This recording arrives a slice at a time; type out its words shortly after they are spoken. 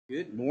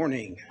Good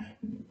morning.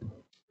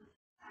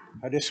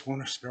 I just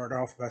want to start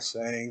off by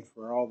saying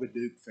for all the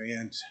Duke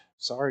fans,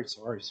 sorry.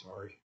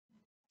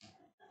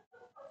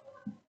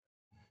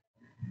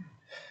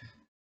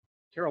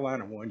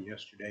 Carolina won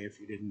yesterday,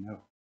 if you didn't know.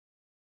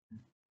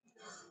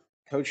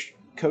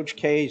 Coach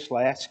K's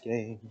last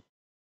game.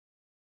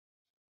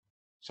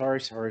 Sorry.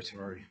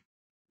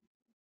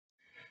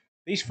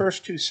 These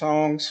first two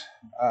songs,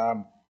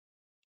 um,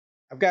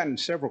 I've gotten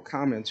several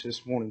comments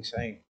this morning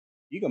saying,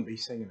 you're going to be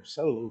singing a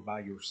solo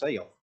by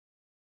yourself.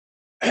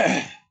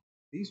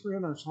 These were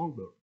in our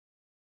songbook.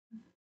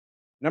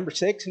 Number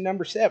 6 and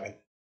number 7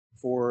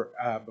 for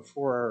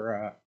before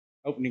our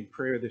opening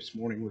prayer this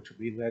morning, which will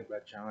be led by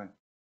John.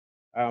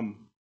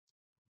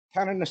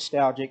 Kind of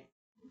nostalgic.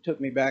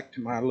 Took me back to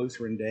my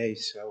Lutheran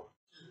days, so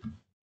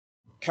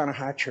kind of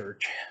high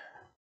church.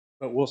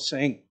 But we'll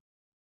sing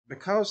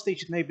because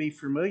these may be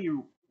familiar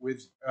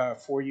with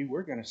for you.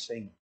 We're going to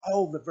sing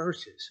all the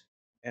verses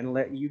and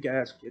let you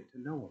guys get to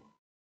know them.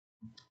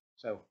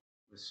 So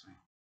let's sing.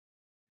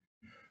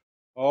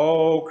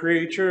 All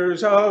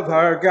creatures of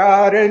our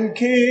God and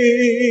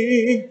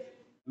King,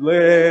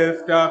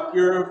 lift up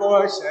your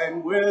voice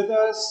and with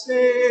us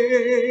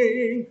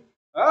sing.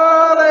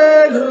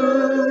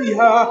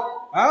 Alleluia,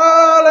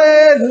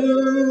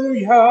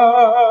 alleluia.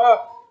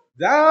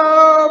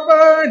 Thou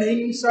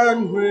burning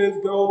sun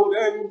with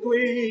golden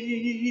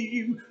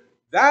gleam,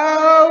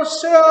 thou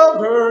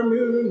silver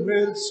moon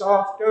with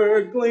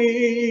softer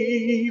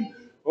gleam.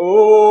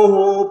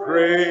 Oh,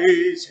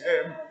 praise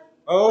him.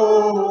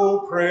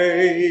 Oh,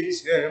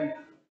 praise him.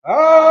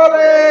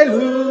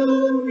 Alleluia,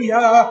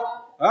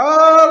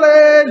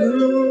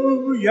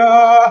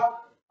 alleluia,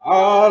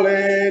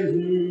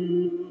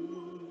 alleluia.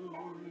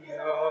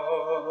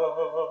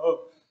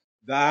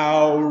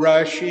 Thou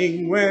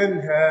rushing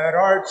wind that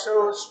art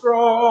so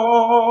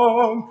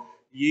strong,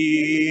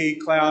 ye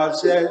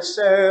clouds that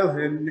sail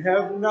in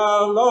heaven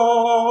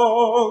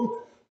along.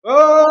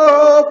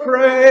 Oh,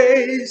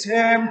 praise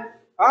him.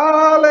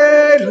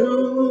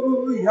 Alleluia.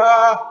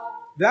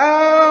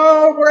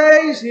 Thou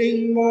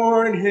raising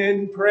morn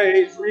in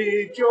praise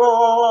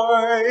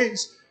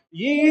rejoice.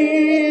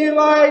 Ye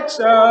lights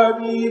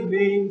of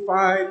evening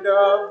find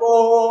a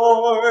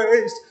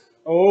voice.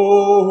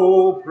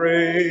 Oh,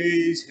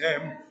 praise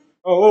him.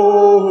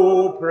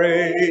 Oh,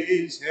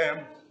 praise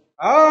him.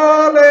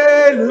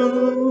 Alleluia.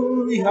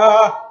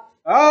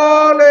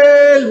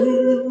 Alleluia.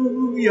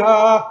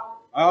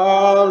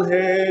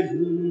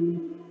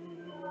 Alleluia.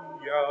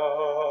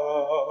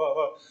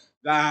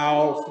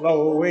 Thou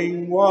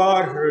flowing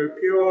water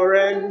pure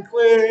and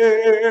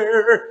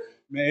clear,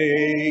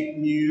 make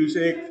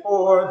music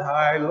for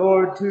thy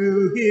Lord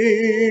to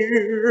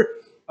hear.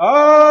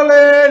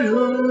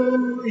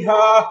 Alleluia,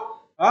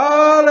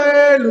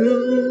 alleluia.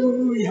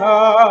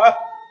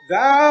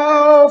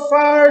 Thou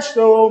fire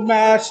so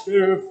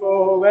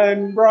masterful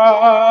and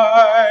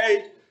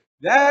bright,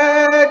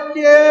 that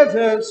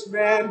givest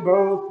man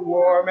both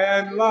warm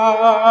and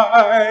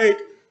light.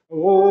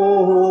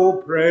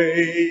 Oh,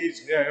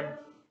 praise him.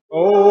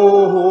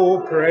 Oh,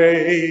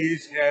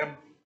 praise him.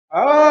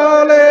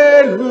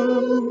 Alleluia.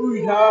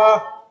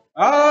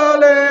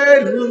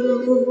 Alleluia.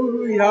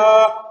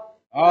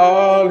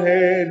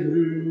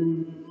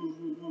 Alleluia.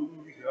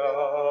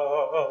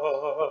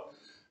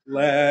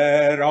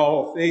 Let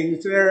all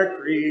things their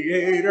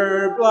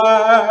Creator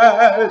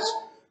bless,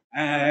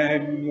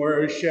 and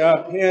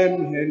worship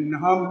him in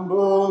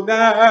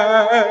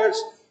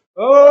humbleness.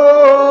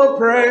 Oh,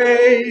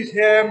 praise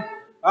him.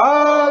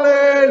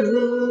 Alleluia.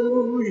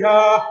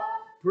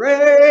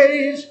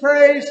 Praise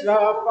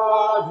the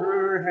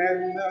Father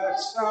and the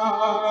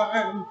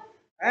Son,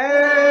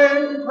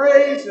 and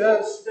praise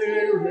the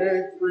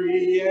Spirit,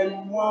 three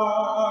in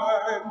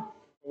one.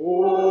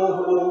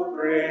 Oh,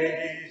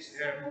 praise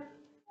him.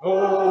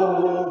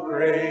 Oh,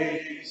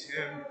 praise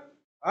him.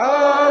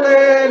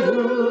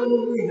 Alleluia.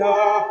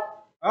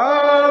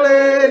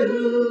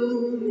 Alleluia.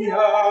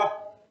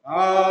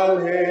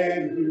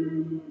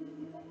 Alleluia.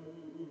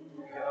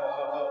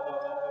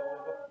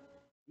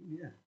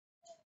 Yeah.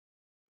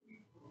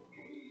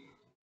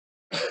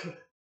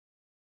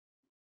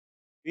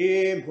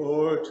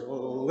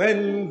 Immortal,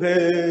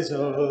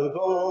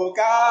 invisible,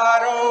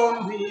 God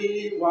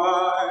only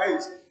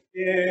wise,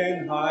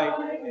 in light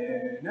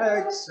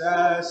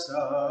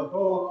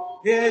inaccessible,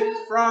 hid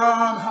from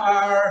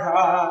our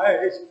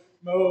eyes.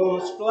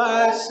 Most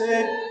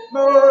blessed,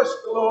 most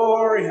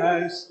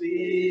glorious,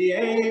 the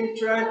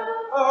Ancient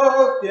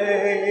of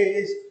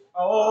Days,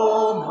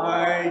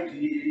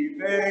 almighty,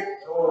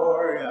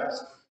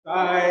 victorious,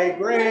 thy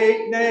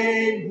great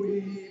name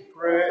we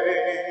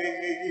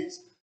praise.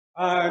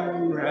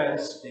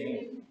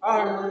 Unresting,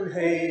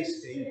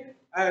 unhasting,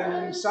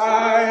 and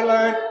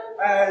silent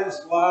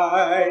as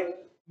light,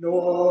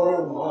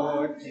 nor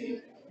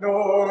wanting,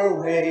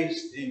 nor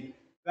wasting,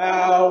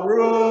 thou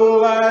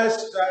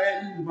rulest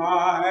in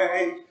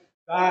might.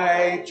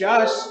 Thy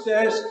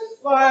justice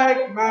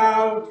like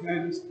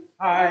mountains,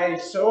 high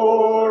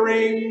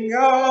soaring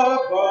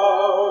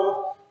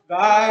above,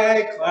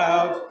 thy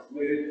clouds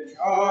with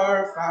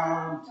are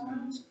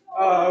fountains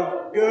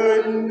of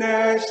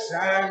goodness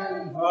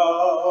and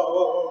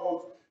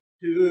love.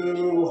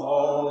 To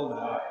all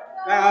that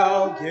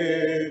thou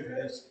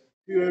givest,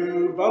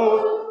 to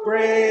both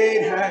great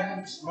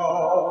and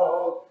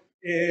small,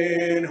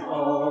 in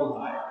whole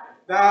life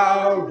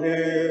thou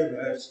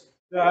givest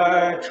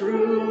the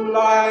true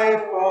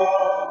life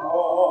of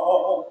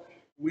all.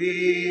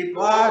 We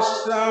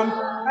blossom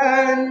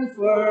and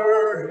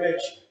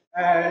flourish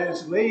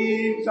as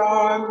leaves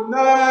on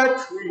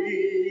the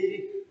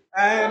tree,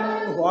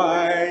 and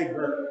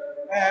wither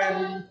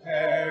and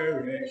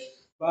perish,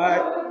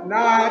 but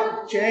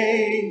not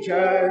change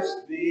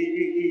us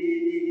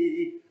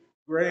thee.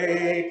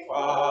 Great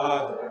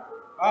Father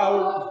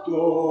of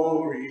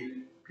glory,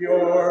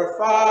 pure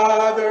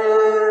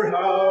Father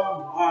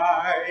of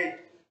light,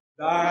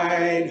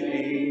 thine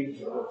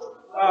angels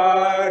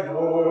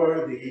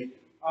adore thee,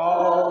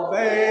 all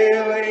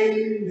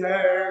veiling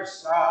their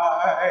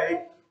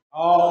sight.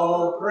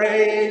 All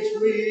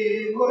praise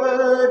we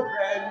would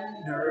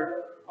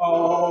render,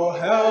 all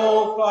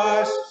help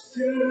us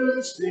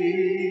to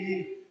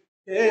see.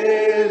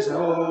 'Tis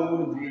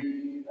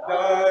only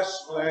the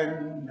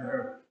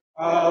splendor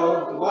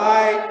of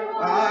light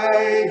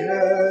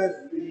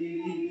hideth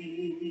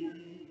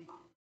thee.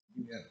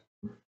 Amen.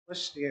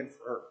 Let's stand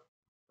for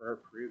our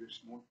prayer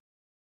this morning.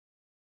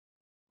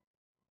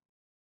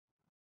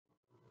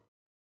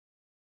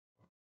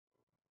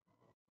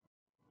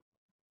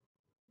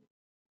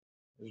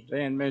 As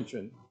Dan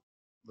mentioned,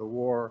 the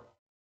war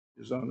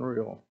is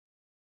unreal.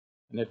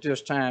 And at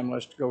this time,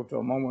 let's go to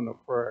a moment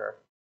of prayer,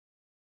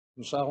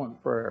 some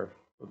silent prayer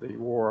for the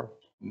war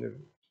and the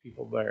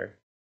people there.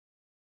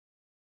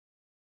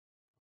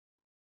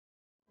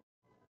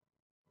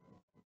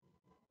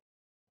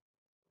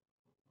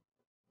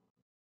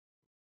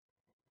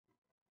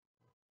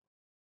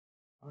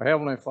 Our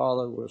Heavenly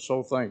Father, we're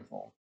so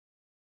thankful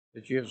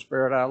that you have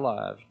spared our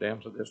lives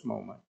down to this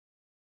moment,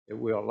 that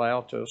we are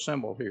allowed to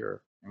assemble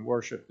here and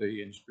worship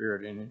thee in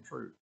spirit and in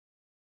truth.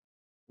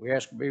 We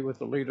ask to be with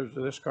the leaders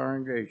of this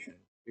congregation,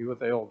 be with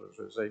the elders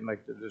as they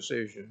make the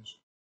decisions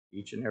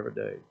each and every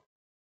day.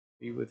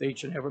 Be with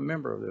each and every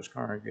member of this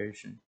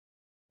congregation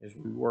as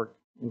we work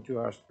into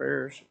our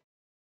spares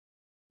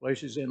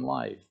places in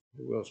life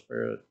that will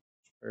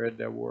spread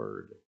their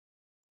word.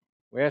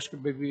 We ask you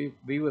to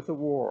be with the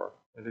war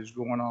that is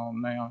going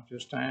on now at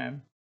this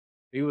time.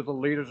 Be with the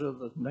leaders of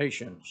the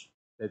nations,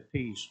 that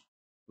peace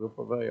will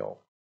prevail.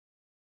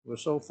 We're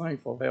so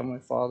thankful, Heavenly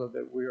Father,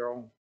 that we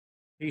are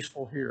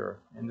peaceful here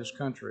in this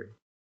country.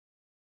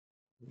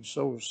 It's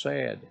so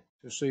sad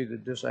to see the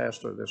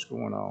disaster that's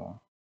going on.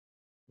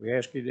 We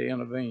ask you to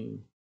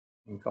intervene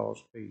and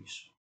cause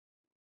peace.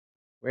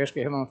 We ask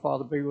you, Heavenly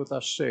Father, be with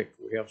us sick.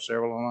 We have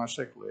several on our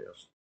sick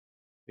list.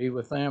 Be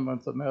with them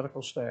and the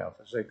medical staff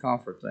as they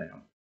comfort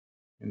them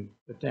and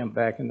put them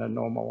back in their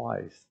normal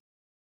life.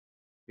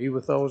 Be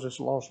with those that's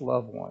lost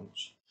loved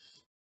ones,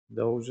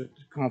 those that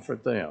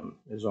comfort them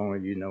as only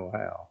you know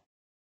how.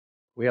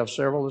 We have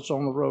several that's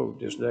on the road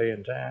this day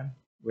and time.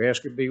 We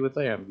ask you to be with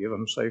them, give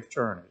them safe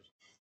journeys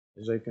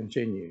as they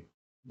continue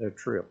their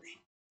trips.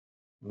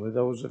 And with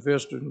those that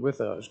visited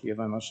with us, give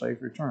them a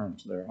safe return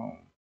to their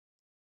home.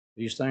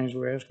 These things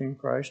we ask in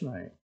Christ's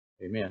name.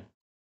 Amen.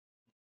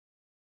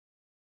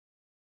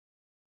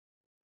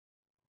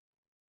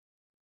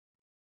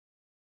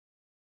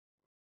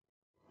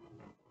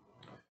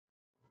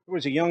 There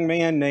was a young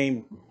man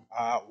named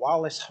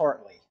Wallace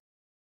Hartley,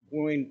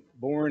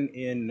 born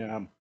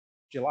in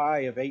July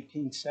of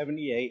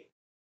 1878.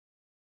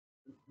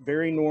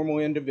 Very normal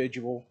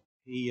individual.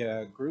 He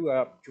grew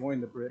up,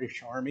 joined the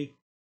British Army,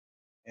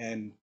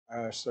 and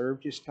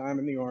served his time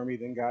in the Army,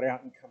 then got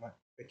out and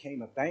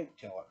became a bank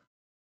teller.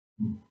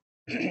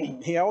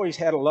 He always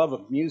had a love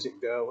of music,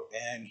 though,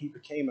 and he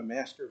became a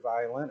master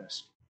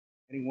violinist,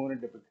 and he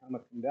wanted to become a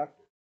conductor.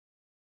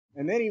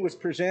 And then he was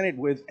presented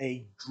with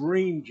a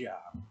dream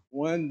job,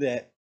 one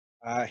that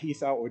he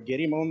thought would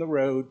get him on the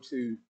road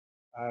to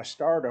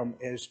stardom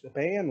as the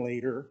band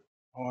leader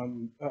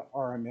on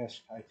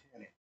RMS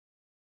Titanic.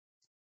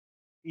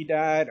 He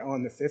died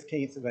on the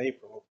 15th of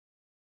April,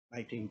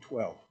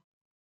 1912.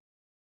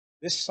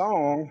 This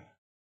song,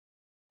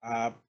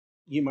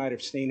 you might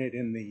have seen it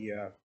in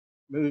the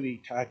movie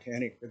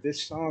Titanic, but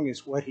this song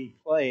is what he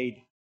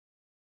played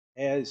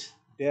as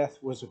death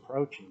was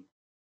approaching.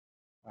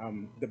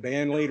 The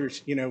band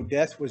leaders,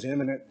 death was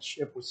imminent. The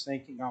ship was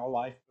sinking. All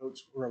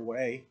lifeboats were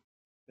away.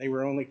 They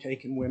were only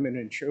taking women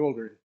and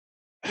children.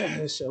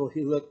 So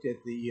he looked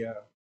at the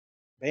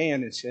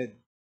band and said,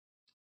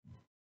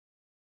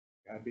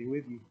 God be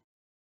with you.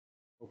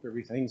 Hope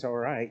everything's all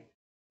right.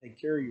 Take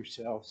care of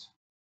yourselves.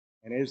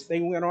 And as they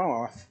went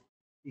off,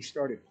 he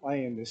started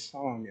playing this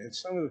song. And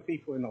some of the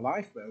people in the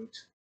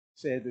lifeboats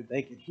said that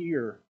they could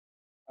hear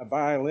a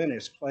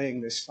violinist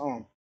playing this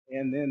song.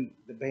 And then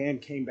the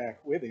band came back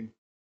with him,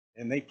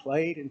 and they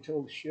played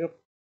until the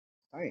ship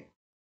sank.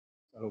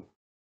 So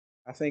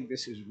I think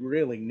this is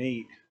really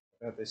neat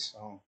about this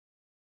song.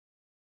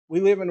 We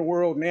live in a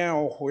world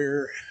now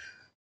where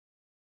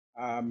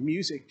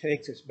Music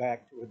takes us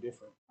back to a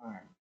different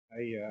time,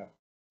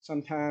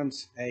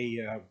 sometimes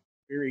a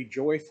very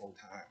joyful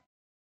time,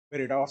 but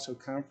it also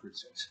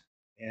comforts us.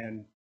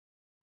 And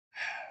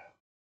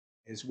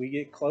as we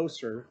get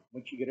closer,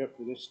 once you get up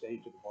to this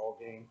stage of the ball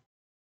game,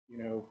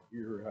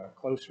 you're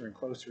closer and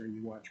closer, and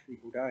you watch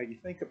people die. You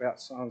think about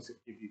songs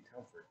that give you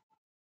comfort,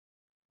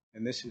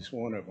 and this is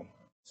one of them.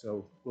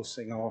 So we'll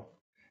sing all,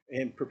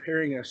 and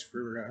preparing us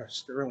for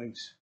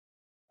Sterling's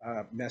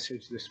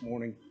message this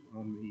morning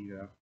on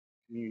the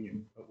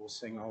communion. But we'll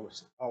sing all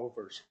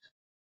verses.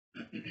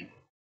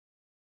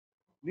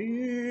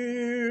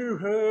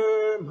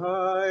 Nearer,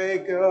 my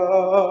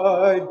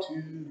God,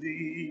 to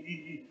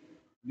thee,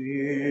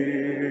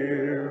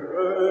 nearer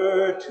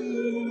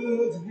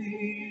to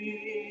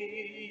thee,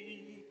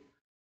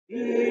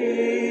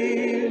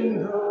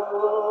 in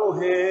though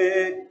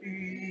it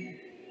be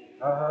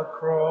a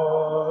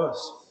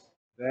cross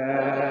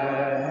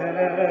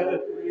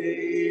that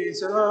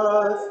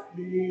raiseth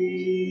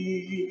me,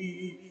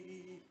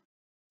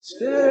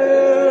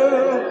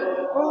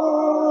 still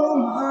all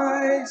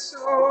my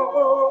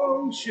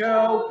song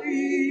shall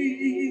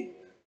be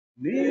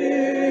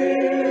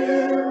nearer,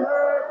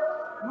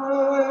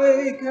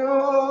 my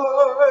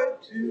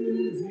God, to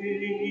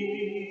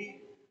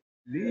thee.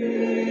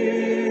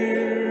 Nearer,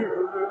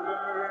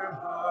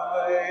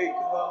 my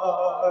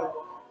God,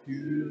 to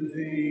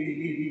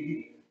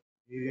thee.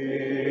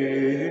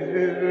 Nearer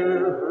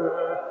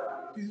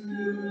to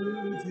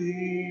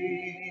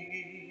thee.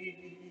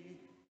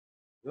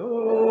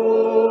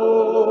 Though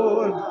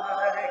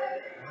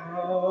like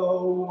a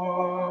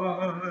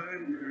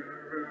wanderer,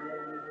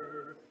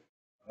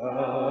 a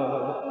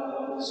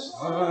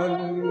sun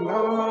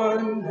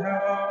gone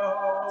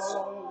down,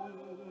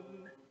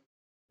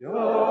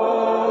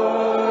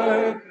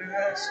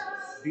 darkness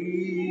be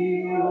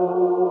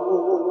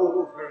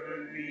over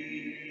me,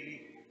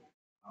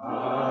 I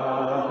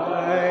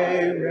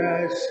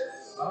rest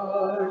a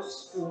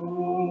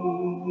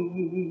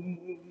stone.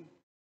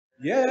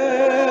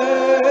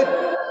 Yet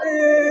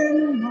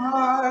in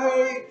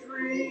my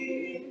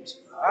dreams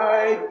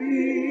I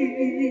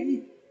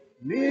be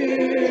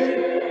near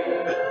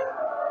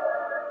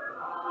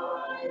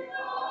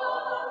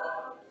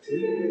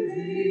to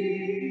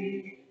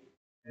thee,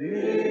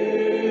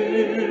 near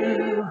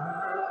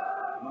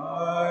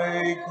my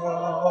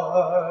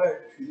God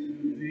to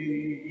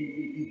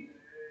thee,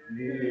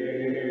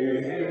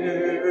 nearer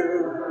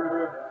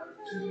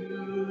to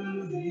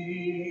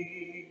thee.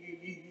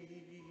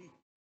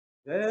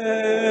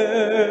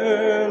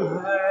 There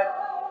let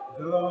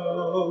the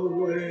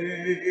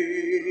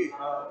way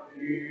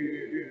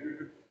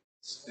appear,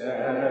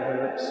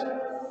 steps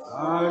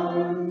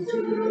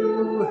unto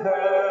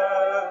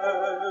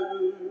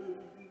heaven.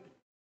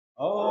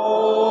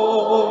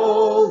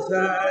 All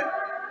that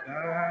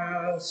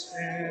thou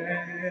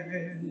spendest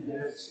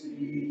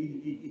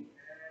me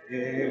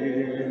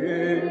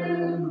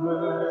in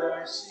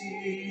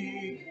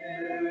mercy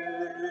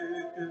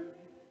give.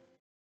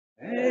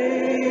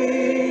 Angels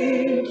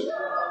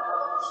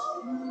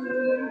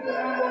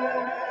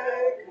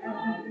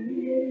beckon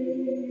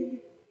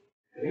me,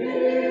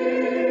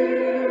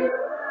 hear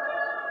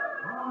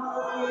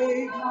my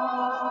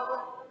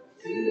God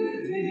to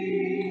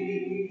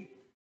thee,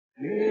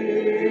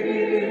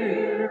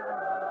 hear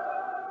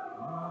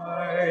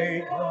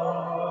my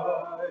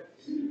God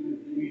to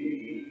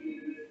thee,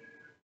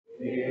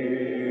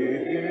 hear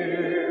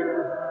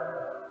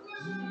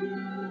to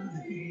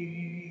thee.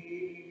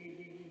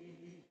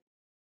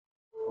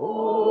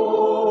 Oh,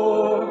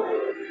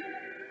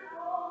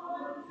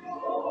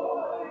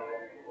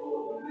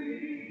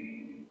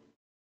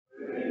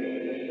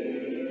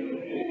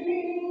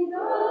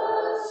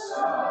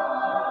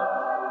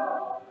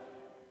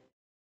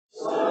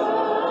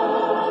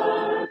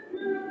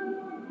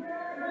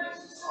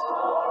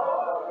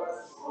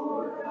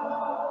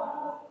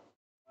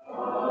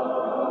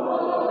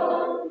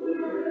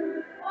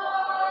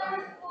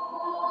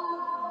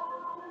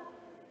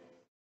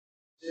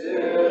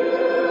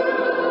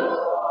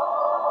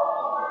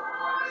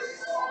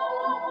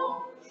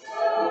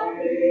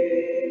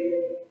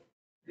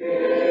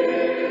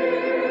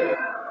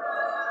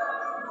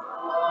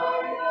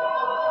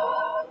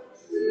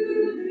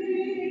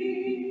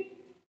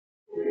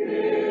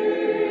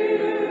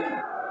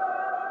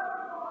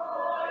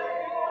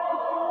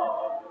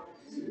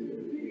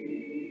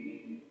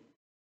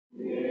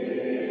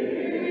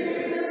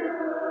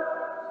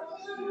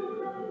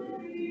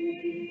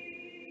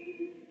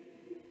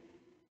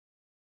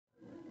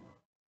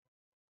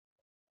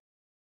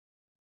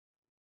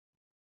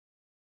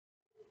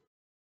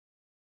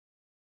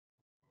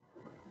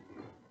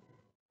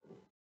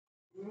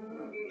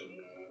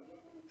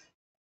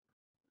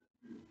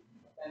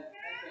 Been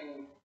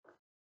thinking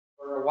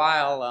for a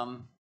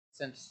while,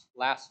 since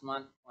last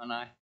month when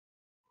I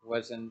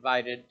was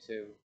invited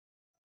to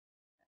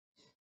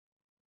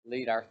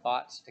lead our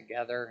thoughts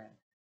together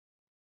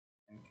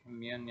in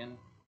communion,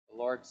 the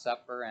Lord's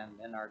Supper, and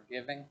in our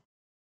giving.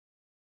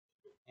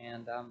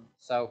 And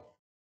so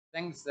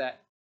things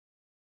that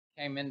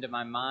came into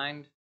my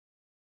mind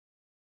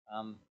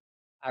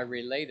I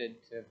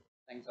related to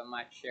things I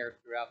might share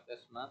throughout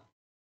this month.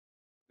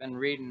 Been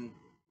reading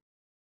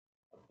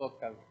a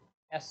book of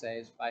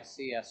essays by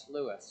C.S.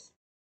 Lewis,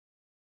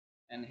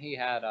 and he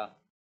had a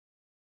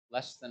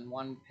less than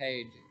 1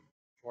 page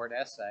short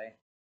essay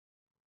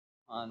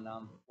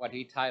on what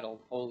he titled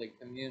Holy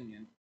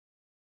Communion.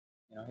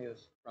 You know, he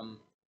was from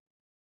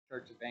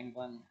Church of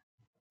England,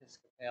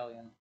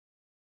 Episcopalian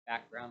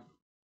background,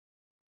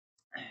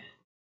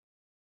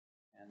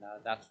 and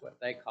that's what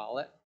they call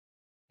it.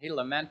 He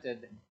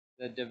lamented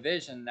the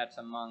division that's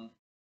among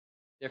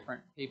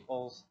different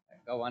peoples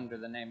that go under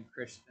the name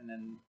Christian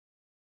and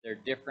their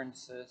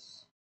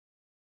differences,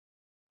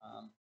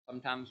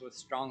 sometimes with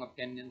strong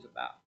opinions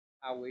about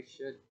how we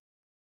should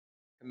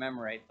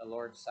commemorate the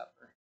Lord's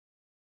Supper.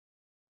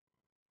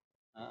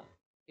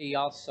 He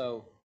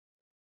also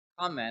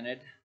commented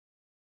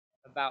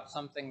about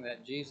something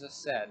that Jesus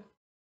said,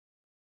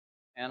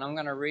 and I'm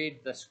going to read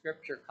the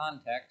scripture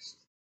context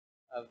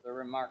of the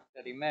remark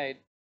that he made.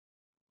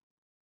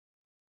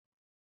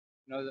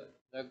 You know,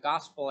 the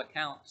gospel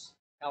accounts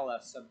tell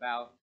us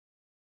about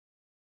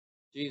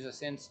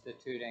Jesus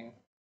instituting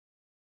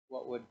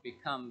what would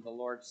become the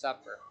Lord's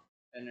Supper.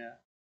 And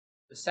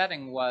the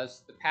setting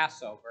was the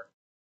Passover,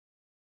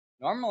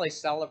 normally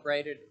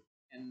celebrated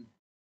in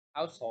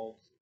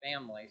households,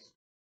 families,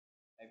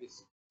 maybe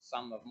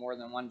some of more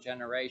than one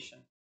generation.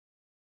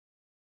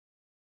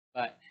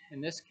 But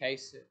in this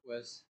case, it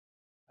was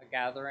a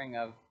gathering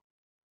of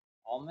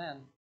all men,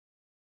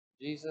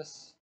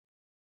 Jesus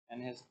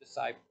and his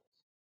disciples.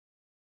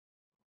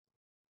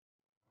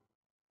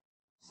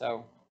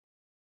 So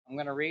I'm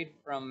going to read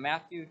from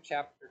Matthew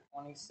chapter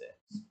 26.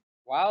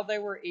 While they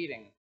were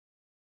eating,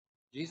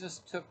 Jesus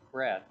took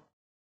bread,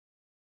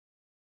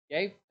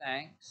 gave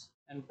thanks,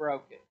 and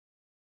broke it,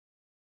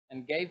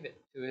 and gave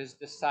it to his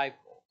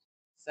disciples,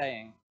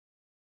 saying,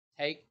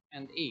 "Take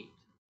and eat.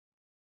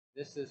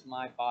 This is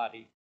my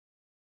body."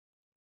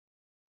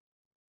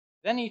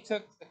 Then he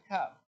took the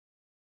cup,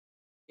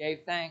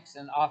 gave thanks,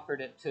 and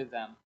offered it to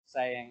them,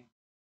 saying,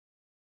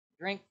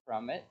 "Drink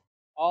from it,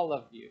 all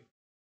of you.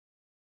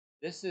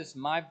 This is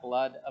my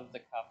blood of the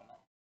covenant,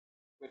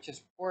 which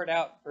is poured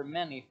out for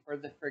many for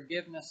the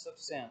forgiveness of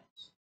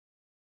sins.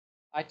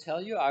 I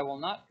tell you, I will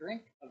not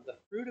drink of the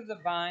fruit of the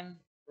vine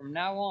from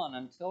now on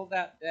until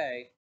that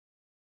day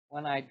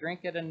when I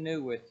drink it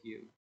anew with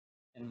you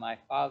in my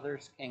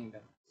Father's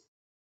kingdom."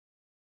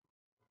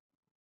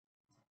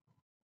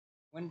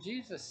 When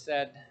Jesus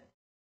said,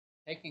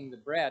 taking the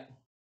bread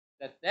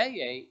that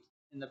they ate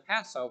in the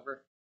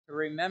Passover to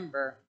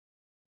remember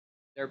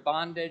their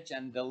bondage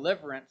and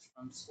deliverance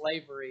from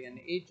slavery in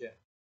Egypt,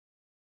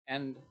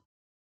 and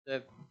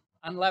the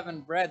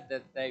unleavened bread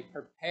that they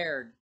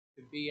prepared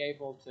to be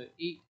able to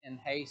eat in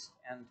haste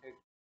and to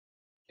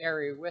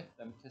carry with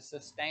them to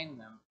sustain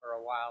them for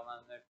a while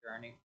on their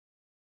journey,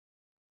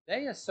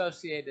 they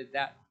associated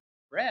that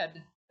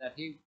bread that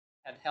he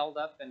had held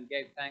up and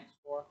gave thanks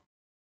for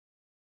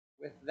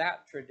with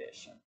that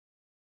tradition.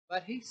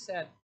 But he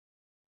said,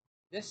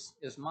 "This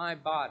is my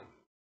body."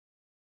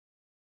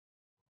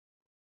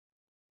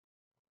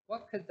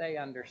 What could they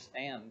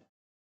understand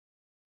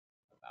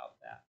about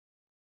that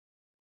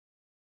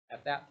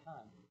at that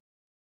time?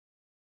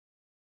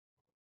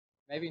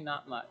 Maybe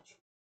not much.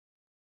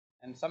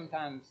 And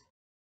sometimes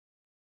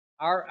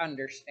our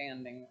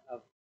understanding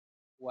of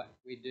what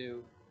we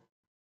do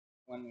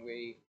when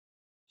we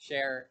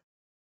share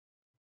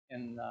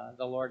in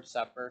the Lord's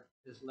Supper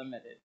is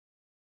limited.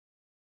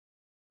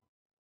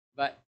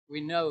 But we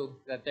know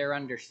that their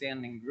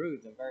understanding grew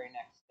the very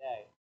next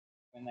day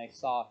when they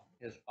saw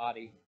his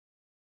body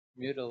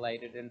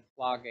mutilated in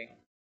flogging,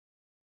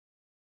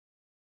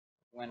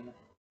 when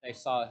they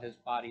saw his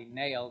body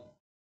nailed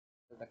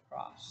to the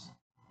cross,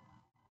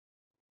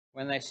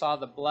 when they saw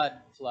the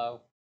blood flow,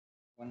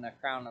 when the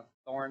crown of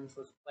thorns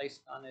was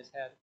placed on his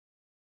head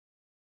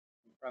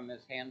and from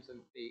his hands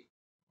and feet.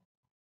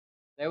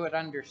 They would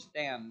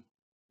understand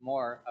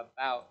more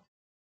about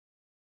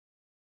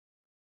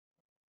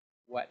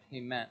what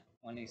he meant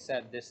when he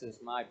said, "This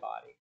is my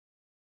body."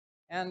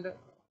 And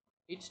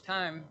each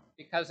time,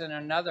 because in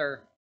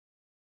another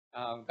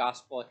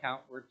gospel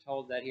account we're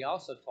told that he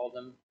also told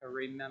them to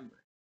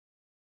remember.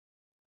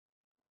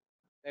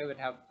 They would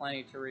have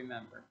plenty to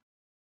remember.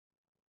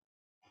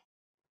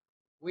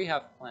 We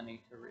have plenty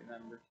to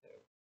remember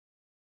too.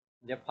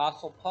 The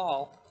Apostle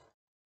Paul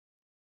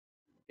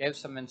gave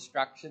some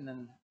instruction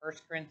in 1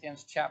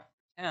 Corinthians chapter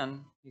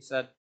 10. He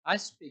said, "I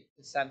speak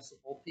to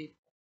sensible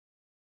people.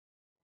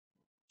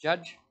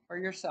 Judge for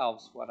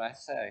yourselves what I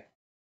say.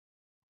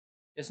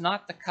 Is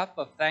not the cup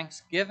of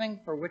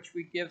thanksgiving for which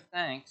we give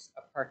thanks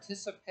a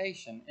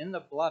participation in the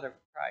blood of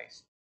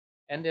Christ?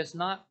 And is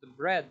not the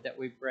bread that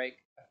we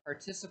break a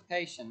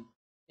participation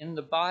in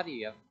the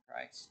body of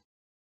Christ?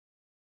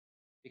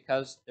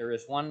 Because there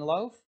is one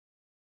loaf,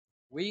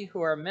 we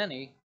who are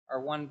many are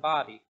one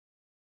body,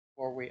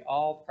 for we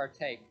all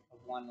partake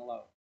of one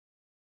loaf."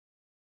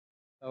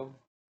 So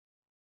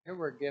here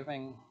we're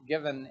given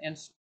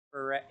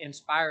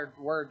inspired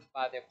words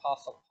by the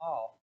Apostle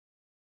Paul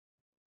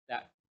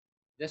that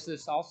this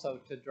is also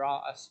to draw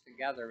us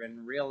together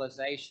in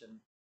realization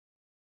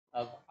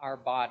of our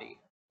body,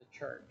 the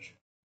church,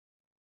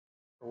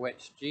 for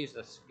which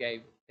Jesus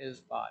gave his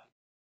body.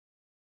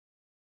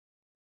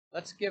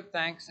 Let's give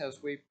thanks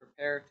as we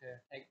prepare to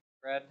take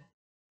bread.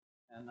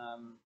 And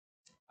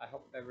I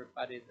hope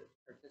everybody that's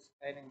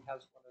participating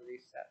has one of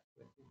these sets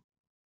with you.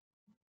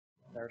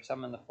 There are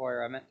some in the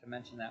foyer. I meant to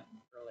mention that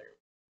earlier.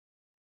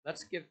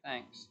 Let's give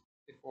thanks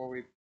before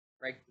we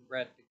break the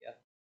bread together.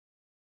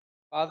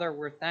 Father,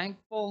 we're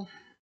thankful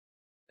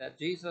that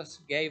Jesus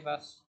gave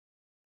us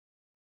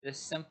this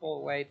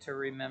simple way to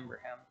remember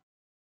him.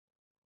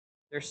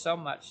 There's so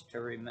much to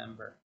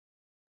remember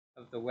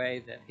of the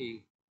way that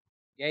he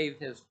gave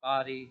his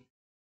body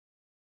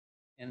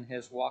in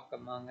his walk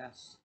among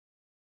us,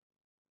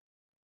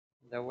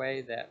 the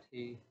way that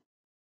he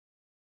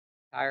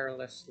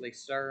tirelessly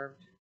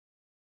served,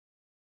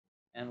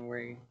 and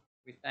we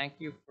thank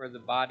you for the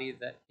body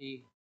that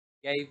he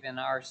gave in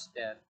our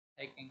stead,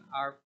 taking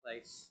our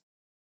place,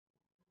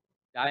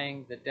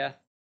 dying the death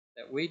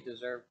that we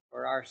deserved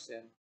for our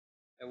sin,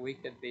 that we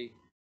could be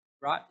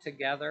brought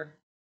together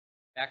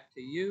back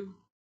to you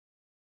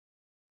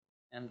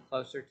and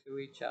closer to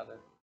each other.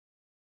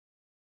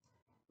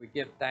 We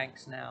give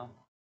thanks now,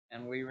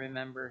 and we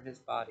remember his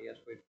body as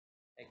we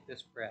take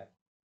this bread.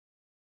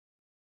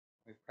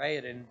 We pray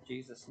it in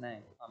Jesus'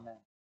 name. Amen.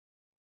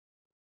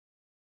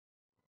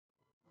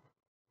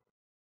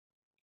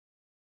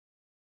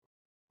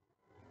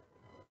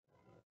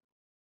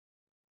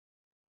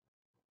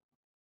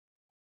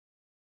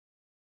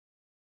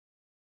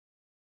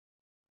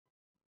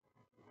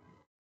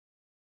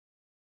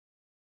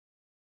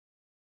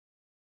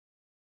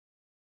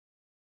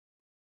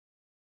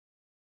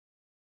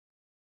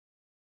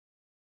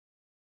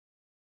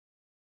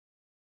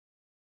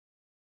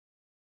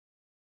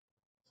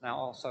 Now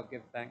also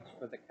give thanks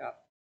for the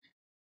cup.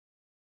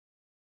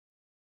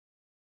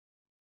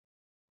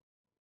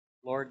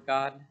 Lord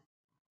God,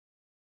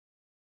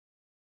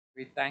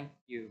 we thank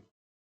you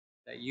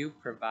that you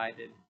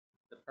provided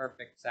the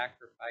perfect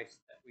sacrifice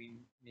that we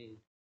need.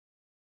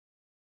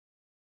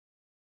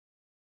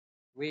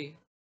 We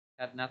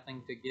had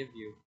nothing to give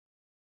you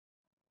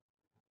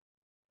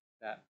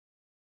that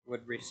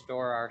would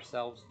restore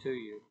ourselves to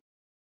you.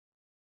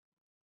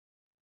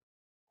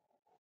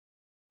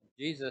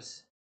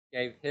 Jesus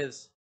gave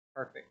his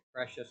perfect,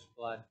 precious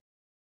blood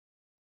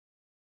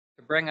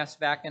to bring us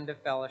back into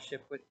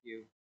fellowship with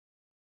you,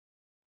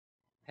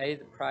 pay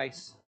the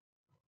price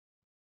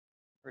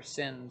for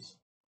sins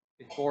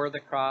before the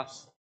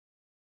cross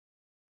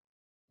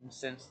and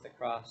since the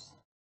cross,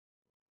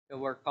 till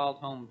we're called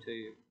home to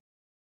you.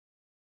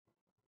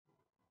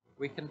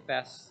 We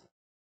confess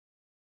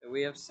that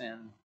we have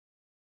sinned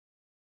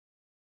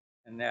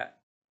and that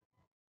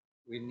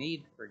we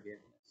need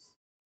forgiveness.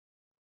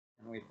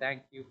 And we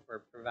thank you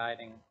for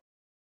providing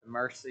the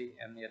mercy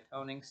and the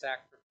atoning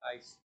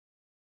sacrifice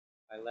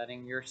by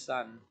letting your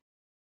Son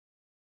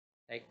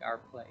take our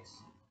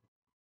place.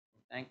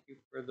 We thank you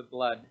for the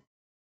blood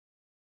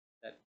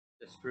that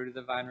this fruit of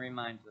the vine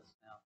reminds us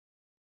now.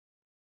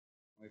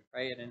 We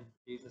pray it in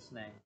Jesus'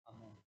 name.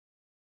 Amen.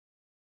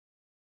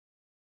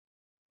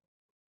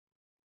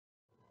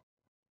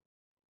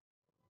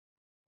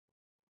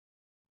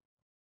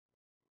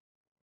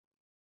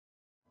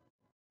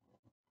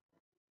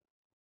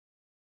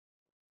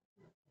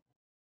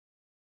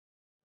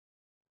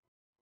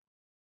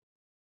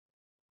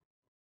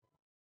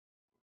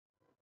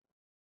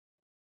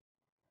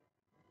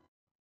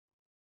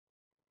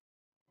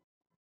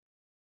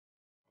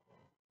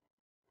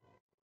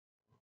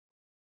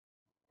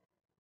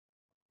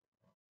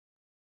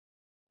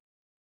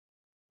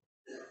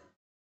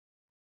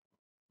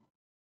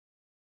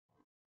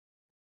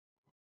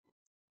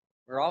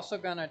 We're also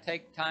going to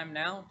take time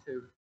now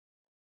to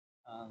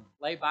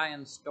lay by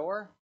and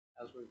store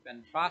as we've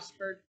been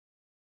prospered.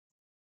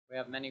 We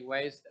have many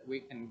ways that we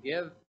can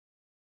give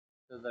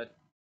to the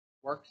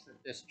works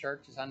that this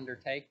church has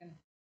undertaken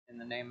in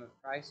the name of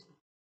Christ.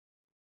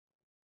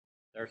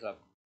 There's a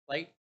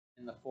plate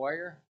in the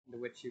foyer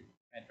into which you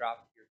may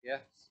drop your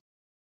gifts.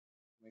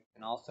 We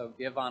can also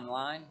give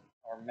online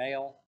or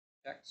mail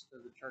checks to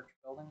the church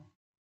building.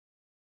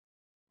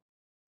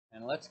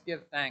 And let's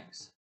give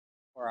thanks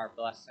for our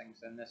blessings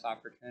and this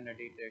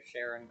opportunity to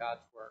share in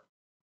God's work.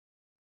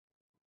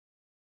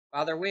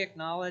 Father, we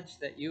acknowledge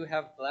that you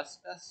have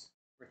blessed us.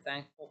 We're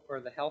thankful for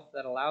the health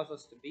that allows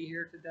us to be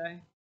here today.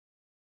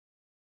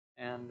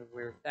 And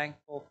we're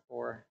thankful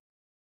for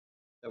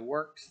the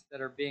works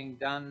that are being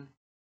done.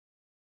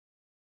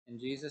 In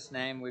Jesus'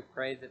 name, we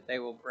pray that they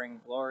will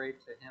bring glory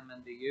to him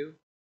and to you.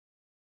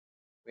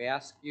 We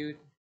ask you,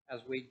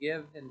 as we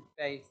give in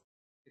faith,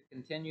 to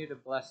continue to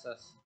bless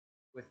us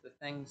with the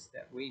things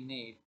that we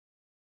need.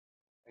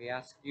 We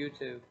ask you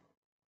to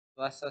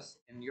bless us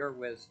in your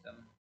wisdom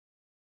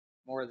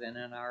more than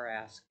in our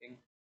asking.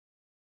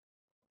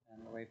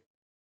 And we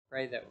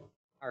pray that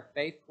our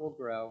faith will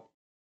grow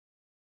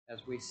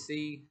as we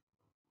see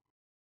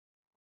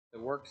the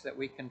works that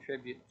we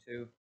contribute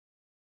to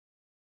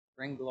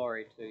bring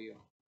glory to you,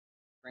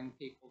 bring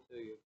people to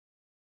you.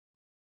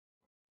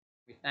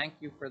 We thank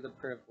you for the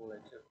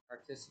privilege of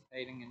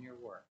participating in your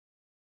work.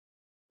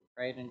 We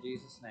pray it in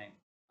Jesus' name.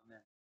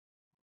 Amen.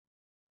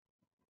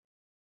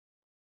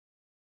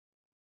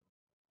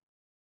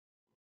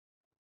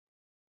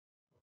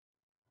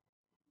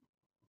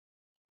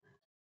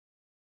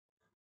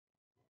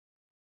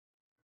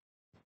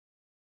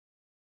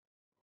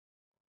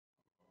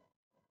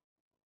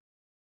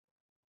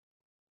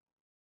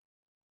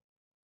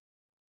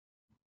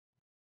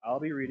 I'll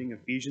be reading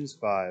Ephesians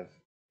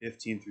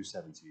 5:15 through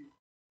 17.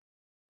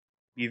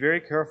 Be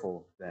very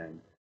careful,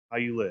 then, how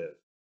you live,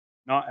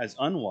 not as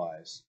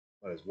unwise,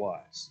 but as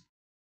wise,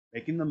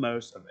 making the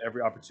most of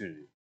every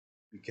opportunity,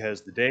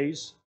 because the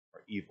days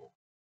are evil.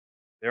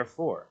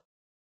 Therefore,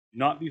 do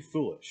not be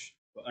foolish,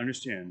 but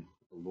understand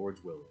what the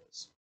Lord's will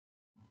is.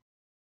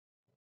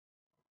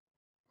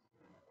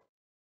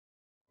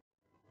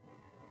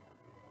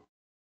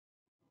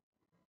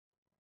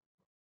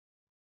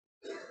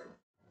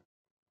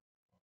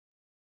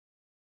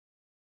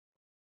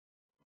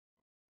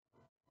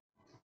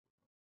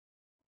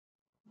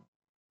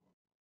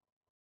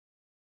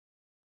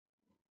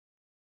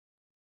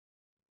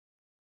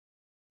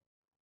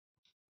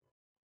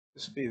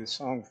 This will be the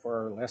song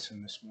for our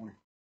lesson this morning.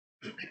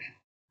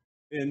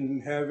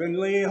 In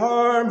heavenly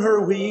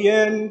armor we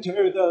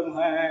enter the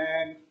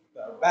land.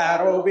 The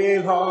battle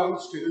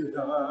belongs to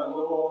the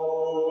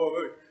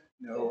Lord.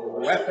 No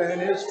weapon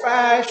is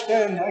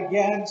fashioned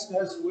against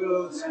us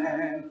will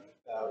stand.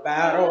 The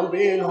battle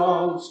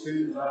belongs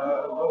to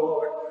the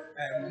Lord.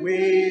 And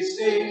we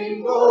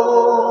sing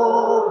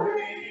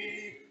glory,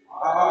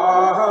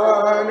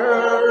 honor,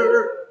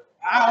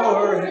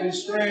 power, and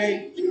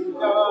strength to the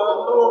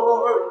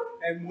Lord.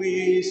 And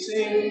we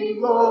sing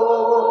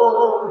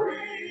glory,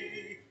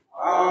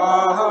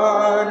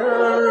 honor,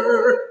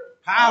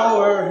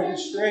 power, and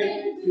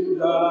strength to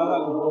the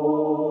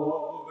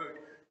Lord.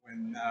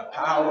 When the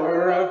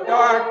power of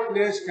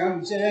darkness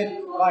comes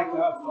in like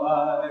a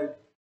flood,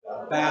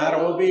 the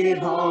battle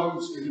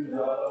belongs to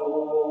the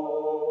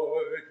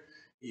Lord.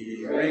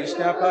 He raised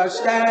up a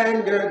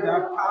standard,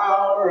 the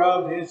power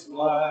of his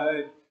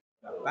blood.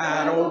 The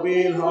battle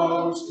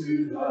belongs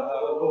to the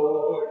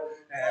Lord.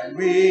 And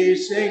we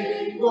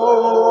sing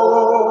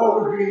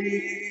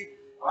glory,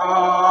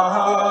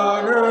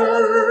 honor,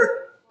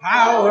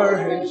 power,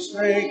 and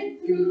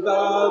strength to the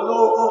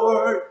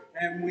Lord.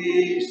 And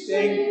we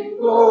sing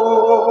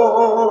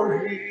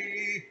glory,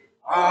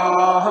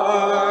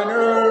 honor,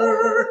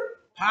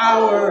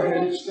 power,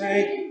 and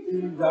strength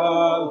to the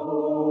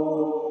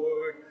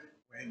Lord.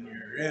 When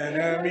your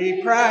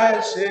enemy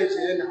presses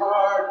in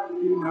hard,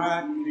 do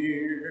not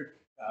fear.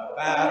 The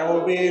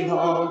battle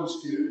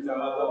belongs to the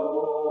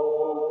Lord.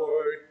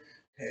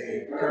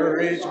 Take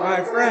courage,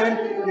 my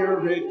friend, your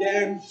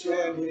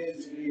redemption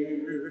is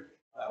here.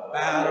 The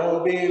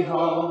battle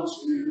belongs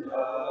to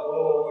the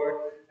Lord.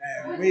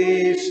 And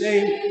we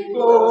sing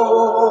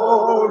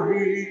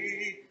glory,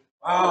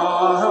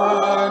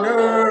 honor,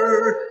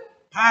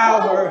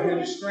 power,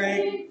 and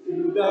strength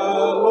to the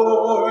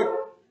Lord.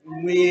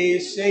 And we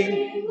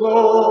sing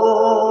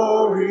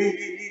glory,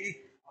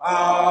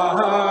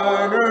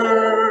 honor,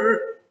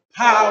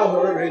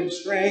 power, and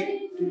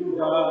strength to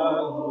the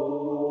Lord.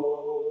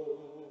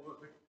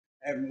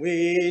 And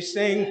we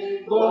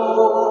sing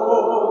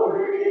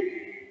glory,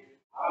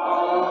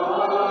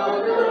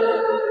 honor,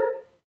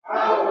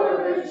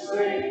 power, and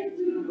strength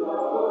to the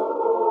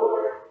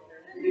Lord.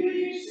 And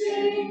we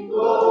sing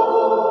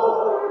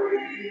glory,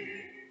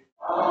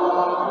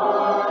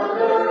 honor,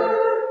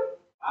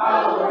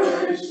 power,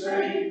 and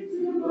strength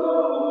to the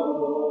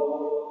Lord.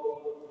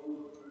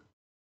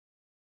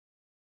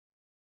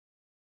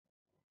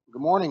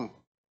 Good morning.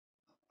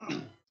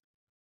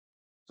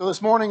 So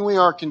this morning we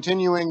are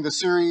continuing the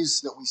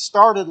series that we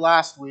started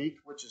last week,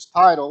 which is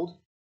titled,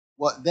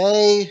 What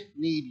They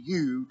Need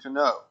You to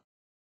Know.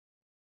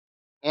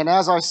 And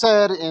as I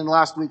said in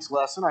last week's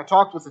lesson, I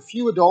talked with a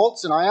few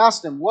adults and I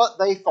asked them what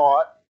they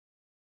thought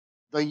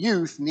the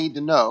youth need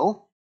to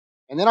know.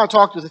 And then I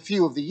talked with a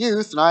few of the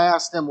youth and I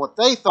asked them what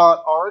they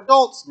thought our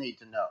adults need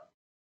to know.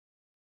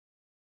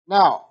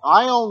 Now,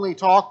 I only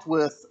talked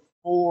with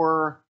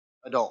 4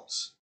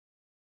 adults.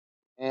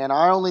 And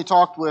I only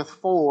talked with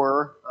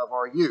 4 of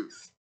our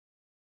youth.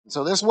 And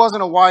so this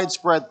wasn't a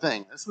widespread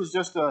thing. This was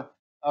just a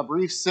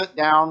brief sit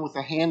down with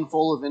a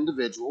handful of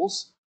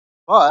individuals.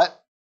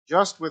 But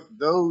just with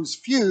those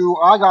few,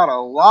 I got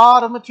a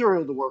lot of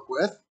material to work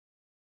with.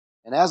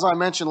 And as I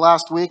mentioned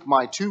last week,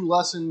 my 2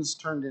 lessons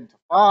turned into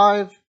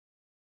 5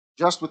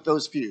 just with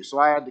those few. So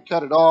I had to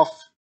cut it off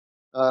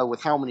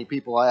with how many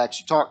people I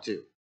actually talked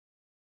to.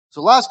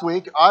 So last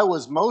week, I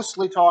was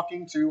mostly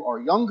talking to our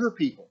younger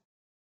people.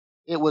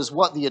 It was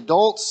what the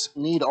adults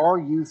need our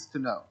youth to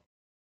know.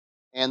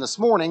 And this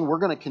morning, we're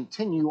going to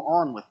continue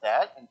on with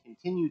that and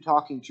continue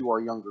talking to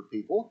our younger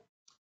people.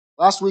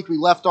 Last week, we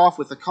left off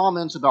with a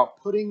comment about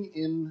putting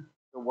in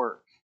the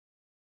work.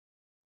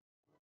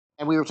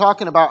 And we were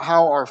talking about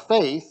how our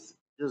faith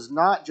does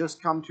not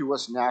just come to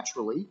us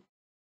naturally.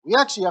 We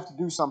actually have to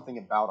do something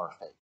about our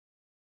faith.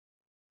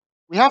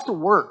 We have to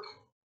work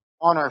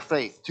on our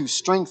faith, to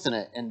strengthen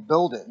it and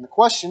build it. And the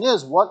question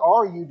is, what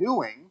are you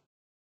doing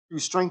to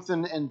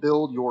strengthen and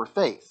build your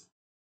faith?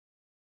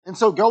 And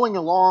so going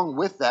along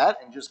with that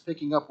and just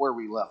picking up where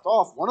we left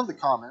off, one of the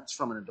comments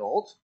from an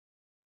adult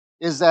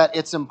is that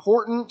it's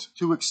important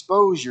to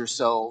expose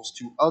yourselves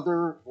to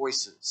other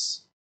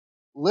voices.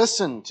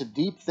 Listen to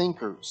deep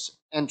thinkers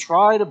and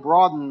try to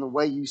broaden the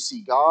way you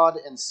see God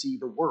and see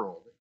the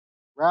world,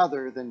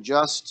 rather than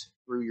just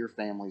through your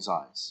family's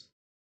eyes.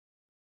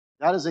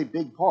 That is a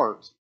big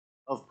part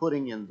of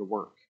putting in the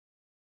work.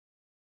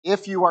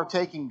 If you are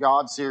taking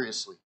God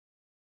seriously,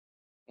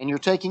 and you're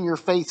taking your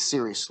faith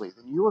seriously,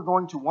 then you are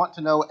going to want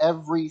to know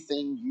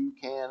everything you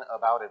can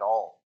about it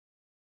all.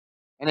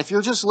 And if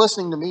you're just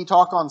listening to me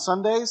talk on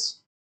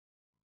Sundays,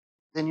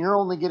 then you're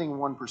only getting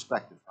one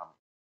perspective from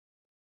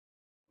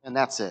it. And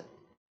that's it.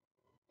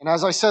 And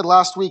as I said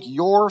last week,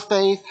 your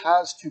faith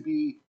has to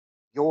be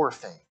your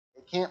faith.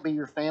 It can't be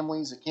your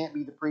family's, it can't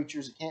be the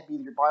preachers, it can't be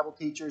your Bible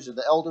teachers or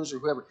the elders or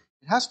whoever.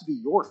 It has to be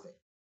your faith.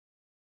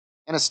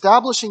 And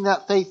establishing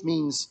that faith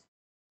means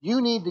you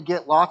need to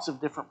get lots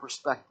of different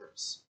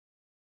perspectives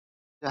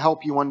to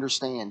help you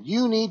understand.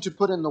 You need to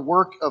put in the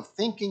work of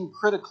thinking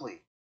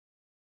critically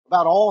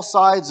about all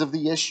sides of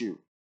the issue.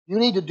 You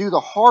need to do the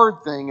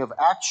hard thing of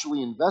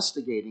actually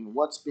investigating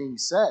what's being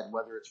said,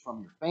 whether it's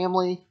from your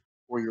family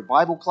or your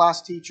Bible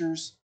class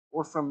teachers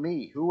or from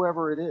me,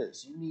 whoever it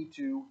is. You need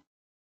to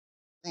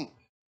think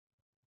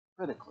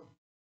critically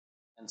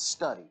and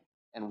study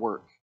and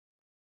work.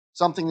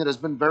 Something that has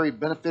been very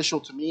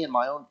beneficial to me in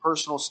my own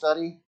personal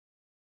study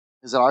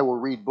is that I will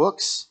read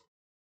books,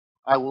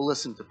 I will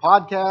listen to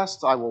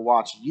podcasts, I will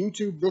watch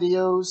YouTube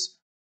videos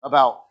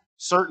about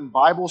certain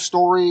Bible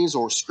stories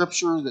or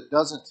scripture that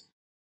doesn't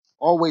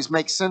always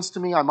make sense to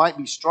me, I might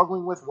be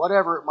struggling with,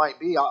 whatever it might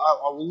be. I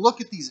will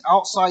look at these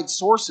outside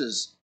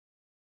sources,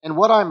 and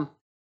what I'm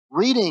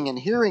reading and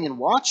hearing and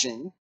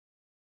watching,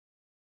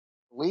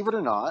 believe it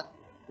or not,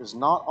 does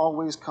not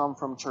always come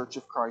from Church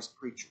of Christ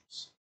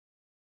preachers.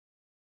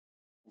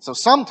 And so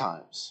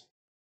sometimes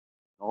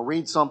I'll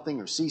read something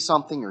or see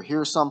something or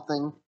hear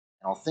something, and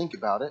I'll think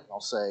about it, and I'll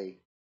say,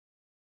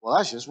 well,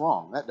 that's just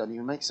wrong. That doesn't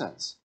even make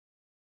sense.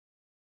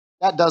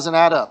 That doesn't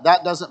add up.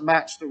 That doesn't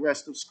match the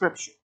rest of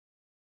Scripture.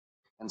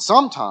 And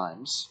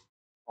sometimes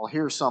I'll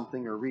hear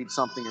something or read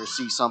something or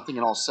see something,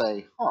 and I'll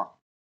say,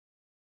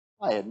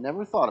 I had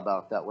never thought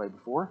about it that way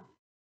before.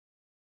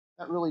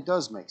 That really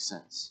does make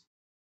sense.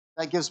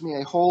 That gives me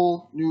a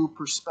whole new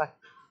perspective.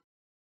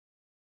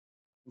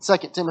 In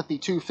 2 Timothy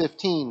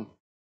 2:15,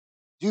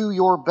 do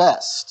your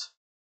best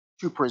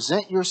to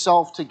present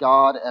yourself to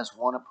God as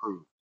one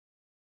approved,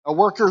 a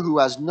worker who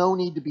has no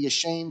need to be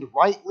ashamed,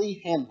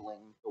 rightly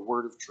handling the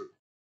word of truth.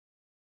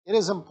 It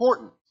is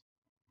important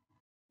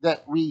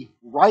that we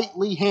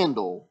rightly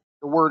handle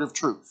the word of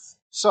truth.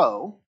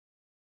 So,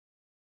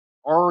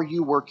 are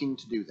you working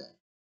to do that?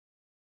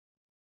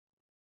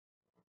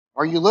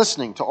 Are you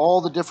listening to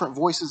all the different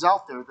voices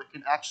out there that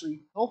can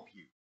actually help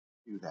you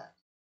do that?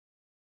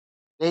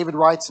 David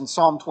writes in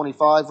Psalm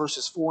 25,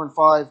 verses 4 and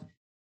 5,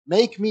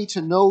 make me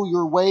to know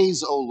your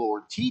ways, O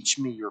Lord. Teach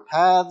me your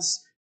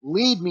paths.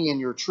 Lead me in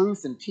your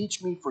truth and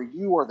teach me, for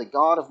you are the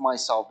God of my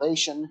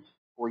salvation.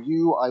 For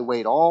you I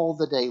wait all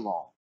the day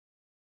long.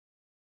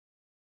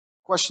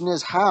 The question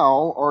is,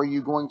 how are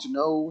you going to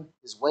know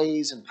his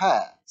ways and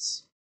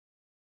paths?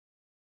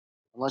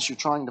 Unless you're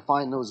trying to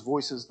find those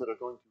voices that are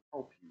going to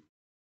help you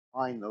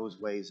find those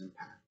ways and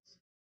paths.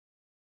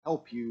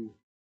 Help you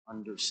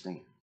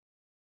understand.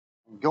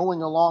 And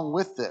going along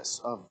with this,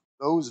 of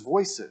those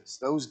voices,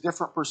 those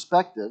different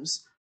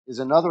perspectives, is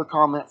another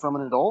comment from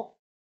an adult.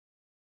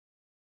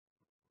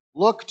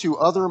 Look to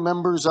other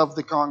members of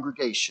the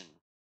congregation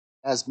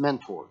as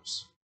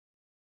mentors,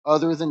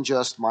 other than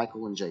just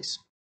Michael and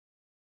Jason.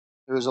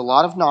 There is a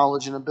lot of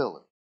knowledge and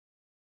ability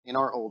in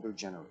our older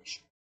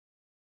generation.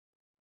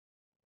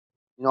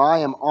 You know, I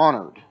am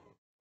honored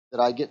that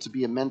I get to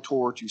be a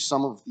mentor to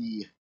some of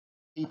the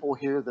people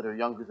here that are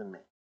younger than me.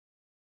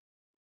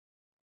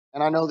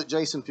 And I know that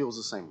Jason feels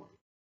the same way.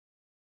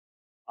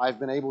 I've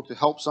been able to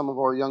help some of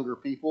our younger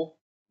people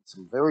in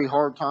some very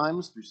hard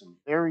times, through some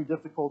very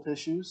difficult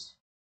issues,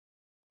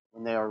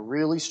 when they are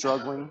really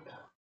struggling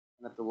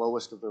and at the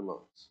lowest of their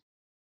lows.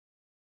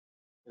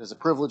 It is a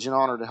privilege and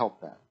honor to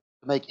help that.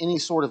 To make any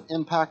sort of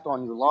impact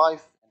on your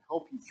life and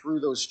help you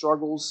through those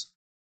struggles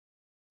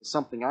is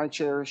something I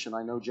cherish and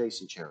I know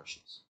Jason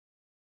cherishes.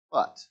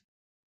 But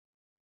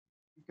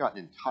you've got an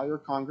entire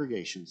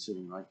congregation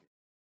sitting right here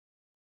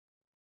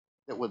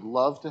that would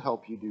love to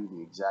help you do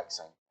the exact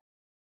same thing.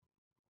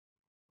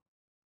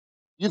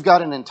 You've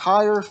got an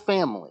entire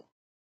family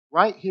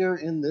right here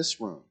in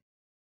this room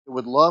that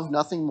would love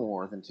nothing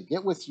more than to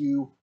get with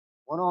you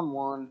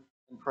one-on-one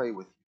and pray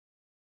with you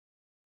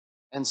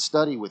and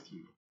study with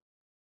you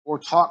or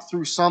talk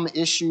through some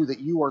issue that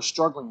you are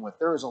struggling with.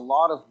 There is a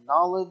lot of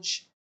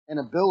knowledge and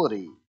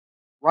ability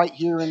right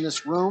here in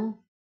this room.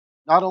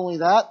 Not only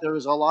that, there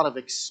is a lot of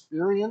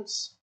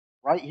experience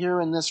right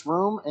here in this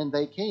room, and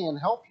they can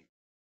help you.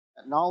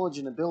 That knowledge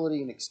and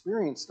ability and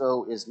experience,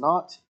 though, is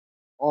not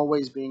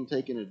always being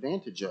taken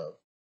advantage of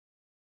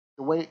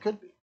the way it could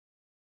be.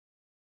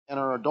 And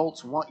our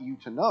adults want you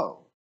to know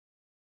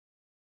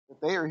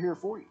that they are here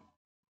for you.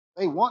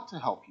 They want to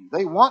help you.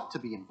 They want to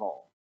be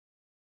involved.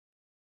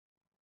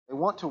 They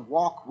want to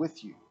walk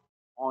with you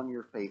on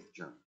your faith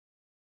journey.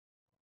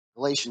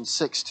 Galatians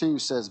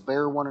 6:2 says,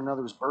 bear one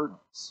another's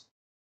burdens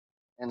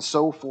and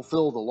so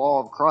fulfill the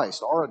law of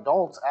Christ. Our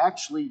adults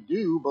actually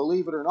do,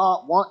 believe it or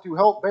not, want to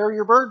help bear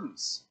your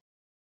burdens.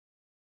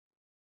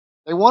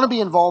 They want to be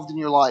involved in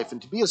your life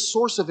and to be a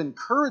source of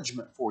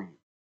encouragement for you.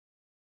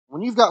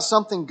 When you've got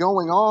something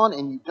going on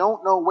and you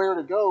don't know where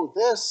to go,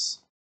 this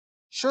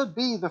should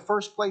be the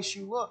first place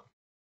you look.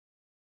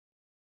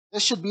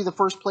 This should be the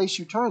first place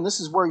you turn. This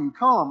is where you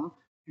come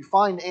to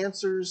find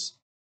answers,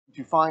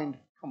 to find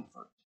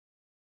comfort.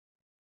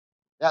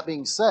 That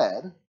being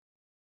said,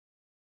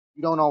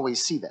 you don't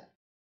always see that.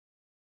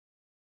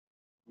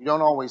 You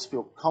don't always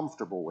feel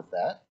comfortable with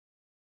that.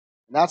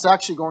 And that's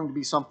actually going to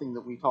be something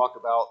that we talk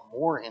about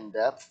more in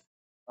depth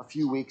a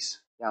few weeks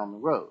down the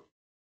road.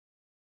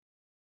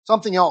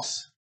 Something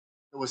else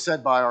that was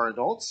said by our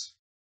adults.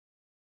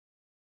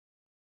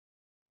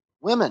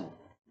 Women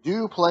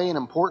do play an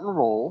important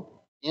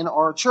role in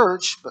our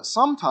church, but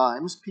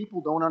sometimes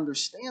people don't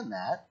understand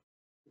that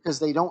because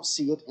they don't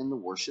see it in the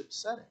worship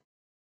setting.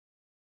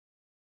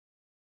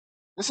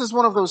 This is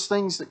one of those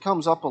things that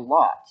comes up a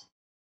lot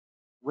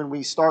when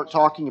we start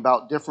talking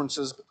about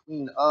differences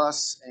between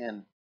us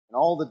and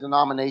all the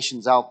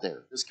denominations out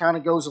there. This kind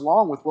of goes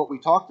along with what we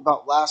talked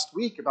about last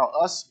week about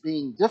us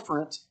being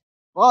different,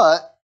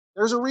 but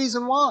there's a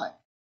reason why.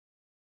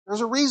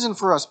 There's a reason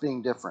for us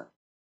being different.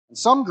 And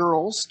some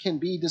girls can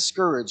be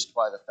discouraged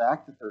by the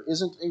fact that there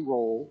isn't a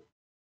role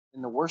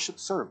in the worship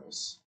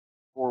service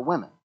for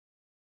women.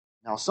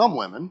 Now, some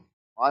women,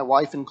 my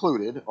wife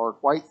included, are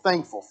quite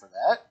thankful for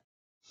that.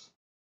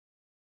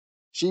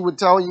 She would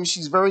tell you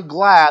she's very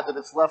glad that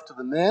it's left to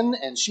the men,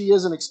 and she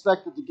isn't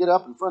expected to get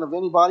up in front of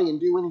anybody and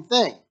do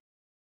anything.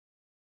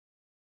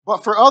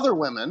 But for other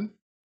women,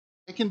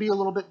 it can be a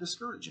little bit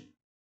discouraging.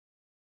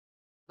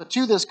 But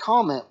to this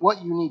comment,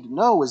 what you need to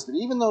know is that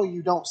even though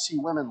you don't see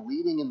women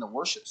leading in the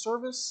worship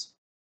service,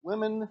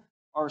 women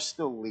are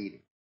still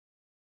leading.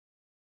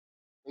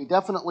 They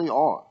definitely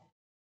are.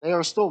 They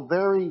are still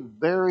very,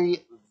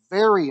 very,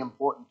 very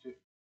important to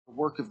the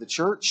work of the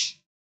church.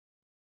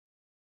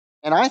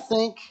 And I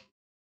think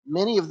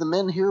many of the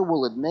men here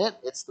will admit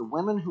it's the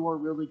women who are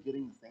really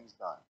getting things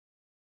done.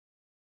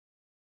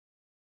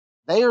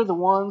 They are the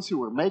ones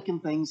who are making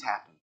things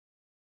happen.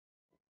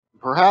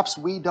 Perhaps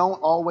we don't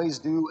always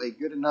do a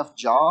good enough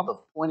job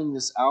of pointing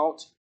this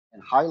out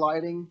and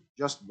highlighting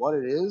just what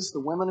it is the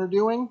women are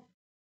doing.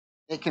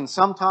 It can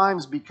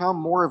sometimes become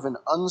more of an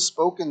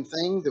unspoken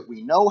thing that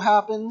we know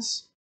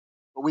happens,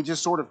 but we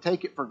just sort of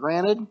take it for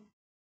granted.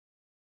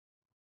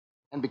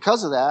 And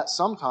because of that,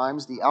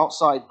 sometimes the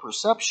outside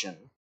perception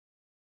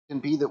can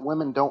be that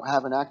women don't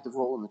have an active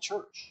role in the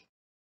church.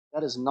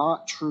 That is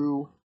not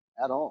true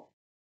at all.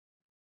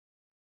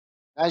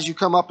 As you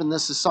come up in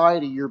this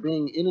society, you're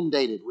being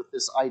inundated with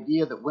this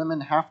idea that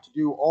women have to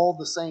do all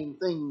the same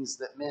things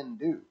that men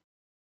do.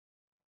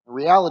 The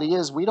reality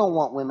is we don't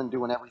want women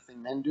doing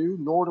everything men do,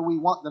 nor do we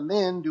want the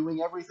men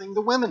doing everything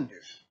the women do.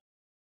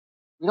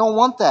 We don't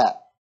want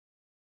that.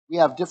 We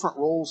have different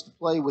roles to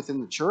play within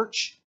the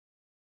church,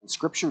 and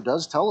Scripture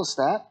does tell us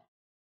that.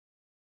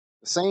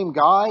 The same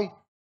guy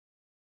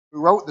who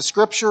wrote the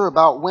Scripture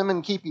about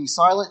women keeping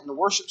silent in the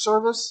worship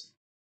service,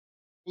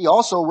 he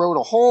also wrote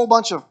a whole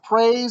bunch of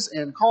praise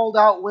and called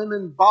out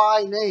women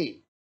by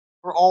name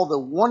for all the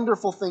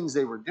wonderful things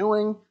they were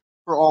doing,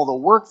 for all the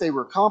work they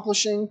were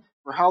accomplishing,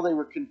 for how they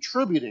were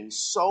contributing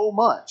so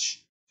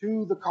much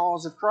to the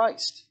cause of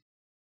Christ.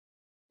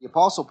 The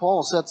Apostle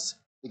Paul sets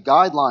the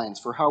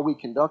guidelines for how we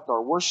conduct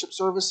our worship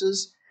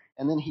services,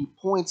 and then he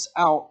points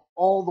out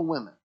all the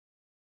women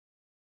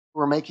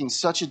who are making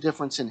such a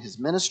difference in his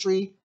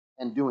ministry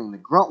and doing the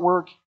grunt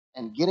work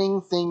and getting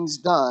things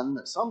done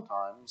that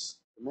sometimes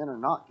the men are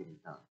not getting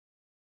done.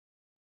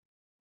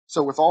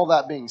 So with all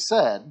that being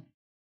said,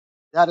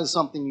 that is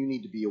something you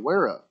need to be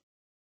aware of.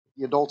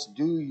 The adults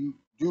do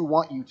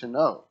want you to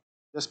know.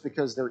 Just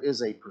because there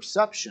is a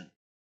perception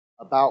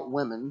about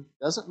women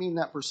doesn't mean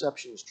that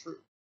perception is true.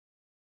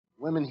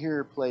 Women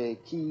here play a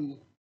key,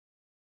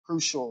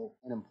 crucial,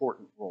 and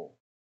important role.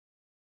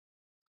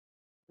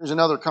 Here's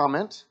another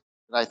comment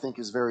that I think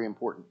is very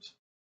important.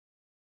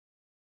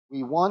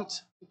 We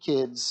want the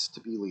kids to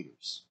be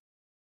leaders.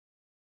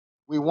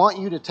 We want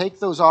you to take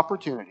those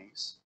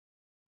opportunities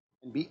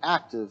and be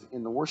active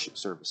in the worship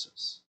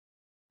services.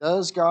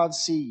 Does God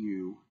see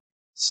you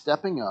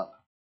stepping up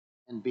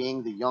and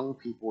being the young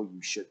people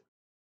you should be?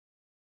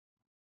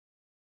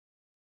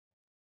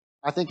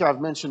 I think I've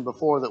mentioned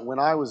before that when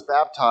I was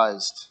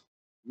baptized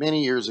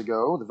many years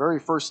ago, the very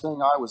first thing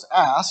I was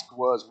asked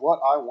was what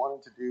I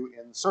wanted to do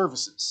in the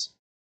services.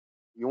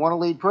 You want to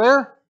lead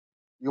prayer?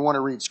 You want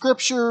to read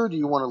scripture? Do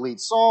you want to lead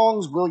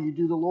songs? Will you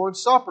do the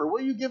Lord's Supper?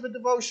 Will you give a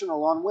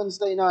devotional on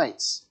Wednesday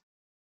nights?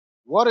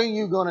 What are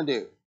you going to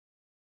do?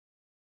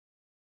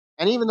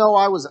 And even though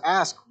I was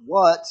asked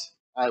what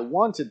I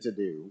wanted to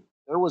do,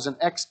 There was an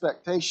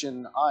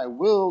expectation, I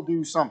will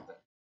do something.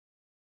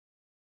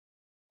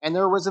 And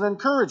there was an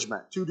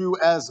encouragement to do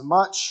as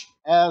much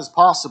as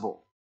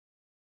possible.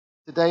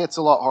 Today it's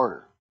a lot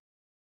harder.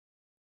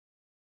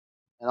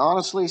 And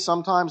honestly,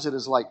 sometimes it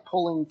is like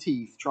pulling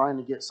teeth trying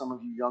to get some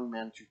of you young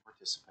men to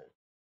participate.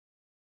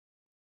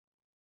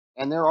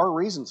 And there are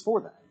reasons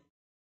for that.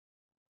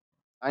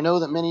 I know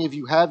that many of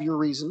you have your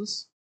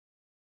reasons,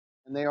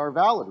 and they are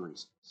valid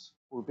reasons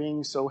for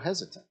being so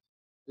hesitant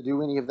to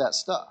do any of that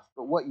stuff.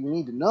 But what you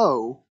need to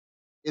know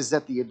is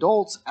that the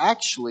adults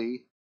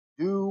actually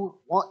do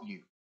want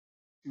you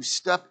to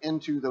step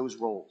into those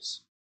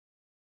roles.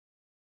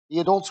 The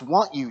adults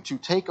want you to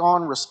take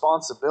on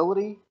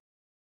responsibility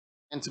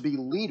and to be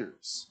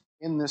leaders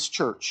in this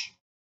church.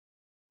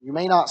 You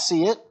may not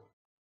see it,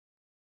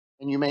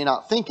 and you may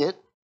not think it,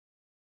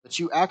 but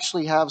you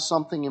actually have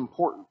something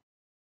important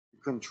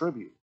to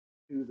contribute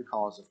to the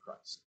cause of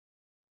Christ.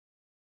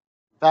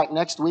 In fact,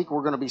 next week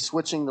we're going to be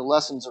switching the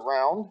lessons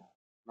around,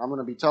 and I'm going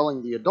to be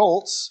telling the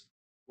adults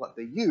what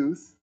the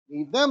youth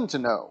need them to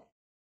know.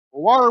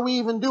 Well, why are we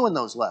even doing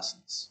those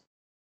lessons?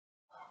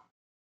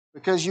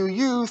 Because you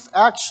youth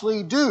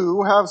actually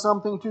do have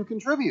something to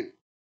contribute.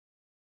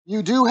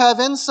 You do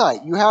have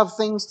insight. You have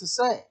things to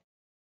say.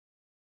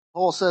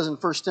 Paul says in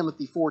 1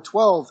 Timothy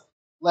 4:12,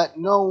 let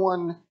no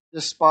one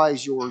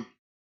despise you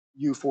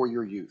for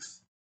your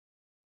youth,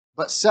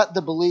 but set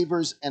the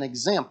believers an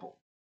example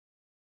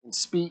in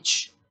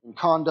speech, in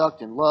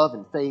conduct, in love,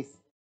 in faith,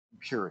 in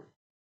purity.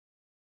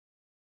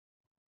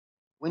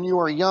 When you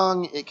are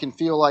young, it can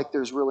feel like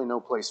there's really no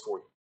place for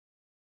you.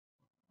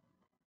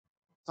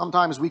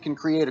 Sometimes we can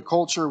create a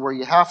culture where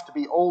you have to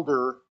be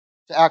older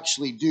to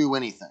actually do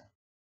anything.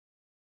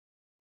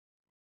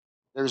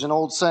 There's an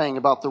old saying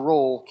about the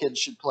role kids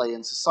should play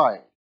in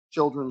society.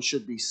 Children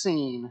should be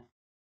seen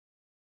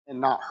and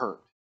not heard.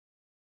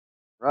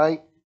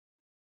 Right?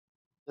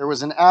 There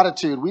was an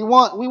attitude. We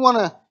want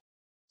to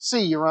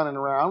see you running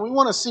around. We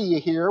want to see you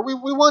here. We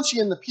want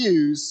you in the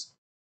pews.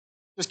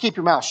 Just keep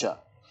your mouth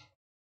shut.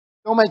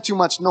 Don't make too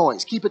much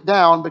noise. Keep it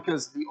down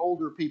because the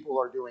older people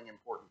are doing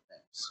important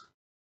things.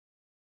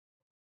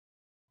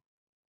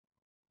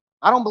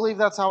 I don't believe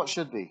that's how it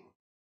should be.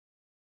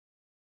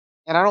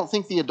 And I don't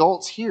think the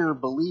adults here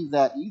believe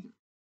that either.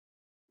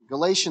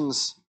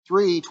 Galatians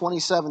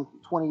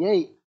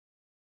 3:27-28,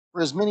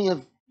 for as many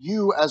of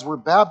you as were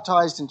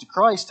baptized into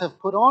Christ have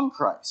put on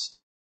Christ.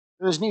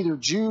 There is neither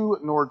Jew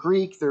nor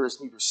Greek, there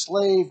is neither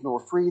slave nor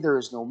free, there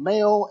is no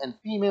male and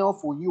female,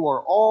 for you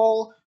are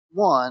all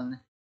one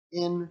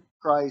in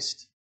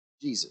Christ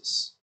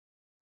Jesus.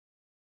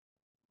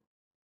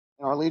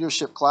 In our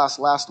leadership class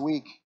last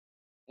week,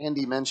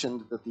 Andy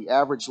mentioned that the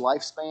average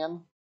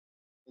lifespan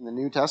in the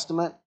New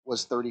Testament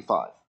was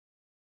 35.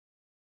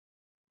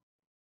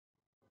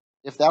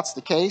 If that's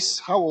the case,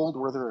 how old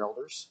were their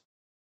elders?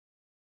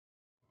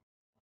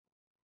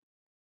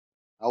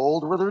 How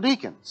old were their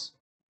deacons?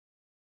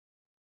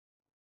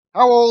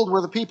 How old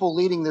were the people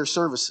leading their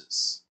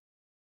services?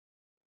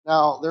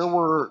 Now, there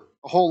were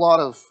a whole lot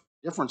of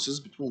differences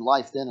between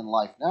life then and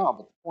life now,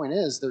 but the point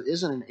is, there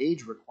isn't an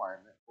age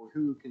requirement for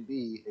who can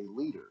be a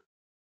leader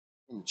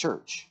in the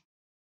church.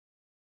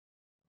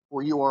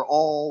 For you are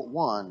all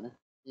one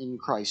in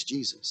Christ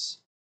Jesus.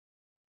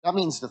 That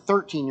means the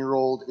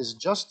 13-year-old is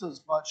just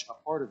as much a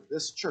part of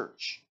this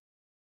church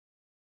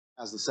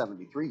as the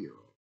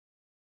 73-year-old.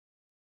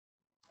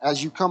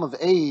 As you come of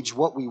age,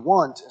 what we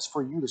want is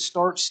for you to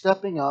start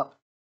stepping up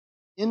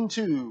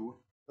into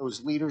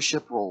those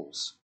leadership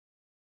roles.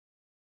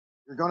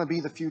 You're going to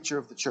be the future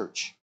of the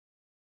church.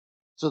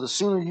 So the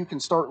sooner you can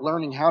start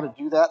learning how to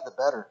do that, the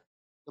better.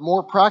 The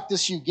more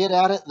practice you get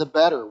at it, the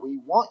better. We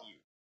want you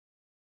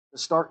to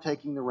start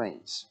taking the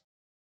reins.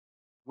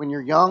 When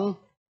you're young,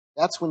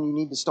 that's when you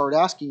need to start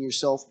asking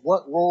yourself,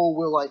 what role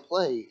will I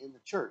play in the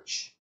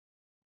church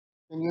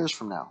 10 years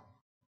from now,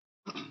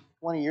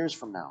 20 years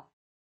from now?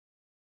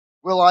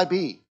 Will I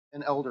be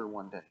an elder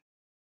one day?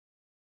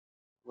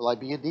 Will I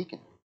be a deacon?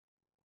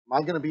 Am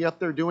I going to be up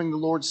there doing the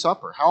Lord's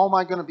Supper? How am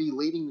I going to be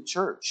leading the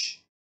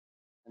church?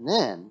 And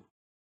then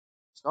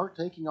start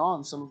taking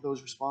on some of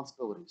those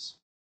responsibilities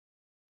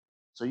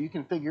so you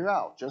can figure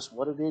out just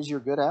what it is you're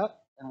good at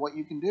and what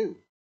you can do.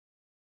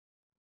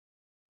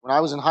 When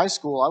I was in high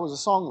school, I was a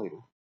song leader.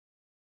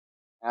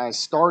 I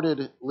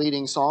started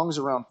leading songs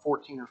around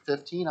 14 or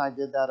 15. I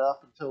did that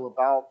up until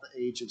about the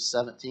age of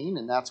 17,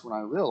 and that's when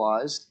I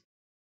realized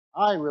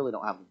I really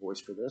don't have a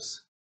voice for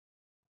this.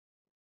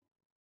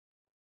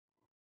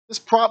 This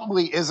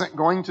probably isn't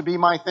going to be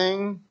my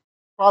thing,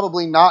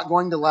 probably not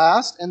going to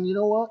last, and you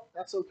know what?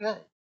 That's okay.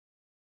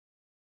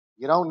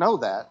 You don't know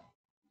that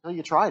until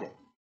you tried it.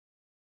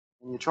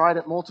 And you tried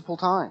it multiple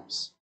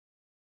times.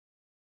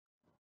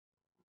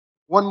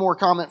 One more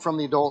comment from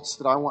the adults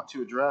that I want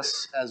to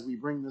address as we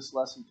bring this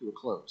lesson to a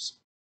close.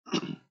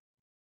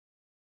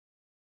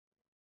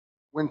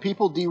 When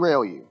people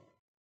derail you,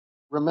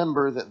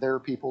 remember that they're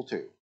people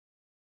too.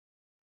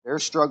 They're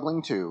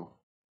struggling too,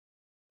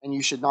 and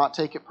you should not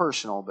take it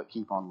personal, but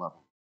keep on loving.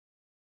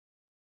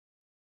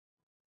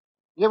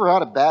 You ever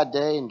had a bad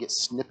day and get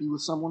snippy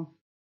with someone?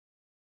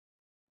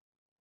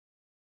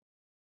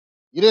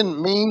 You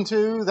didn't mean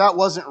to. That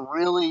wasn't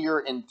really your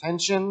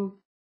intention,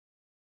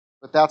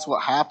 but that's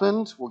what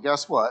happened. Well,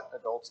 guess what?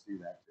 Adults do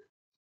that too.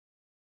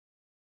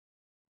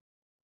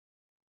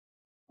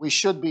 We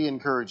should be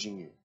encouraging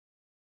you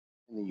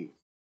in the youth.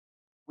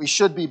 We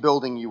should be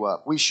building you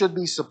up. We should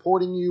be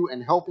supporting you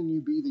and helping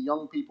you be the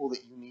young people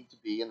that you need to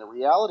be. And the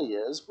reality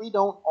is, we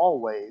don't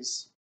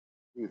always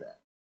do that.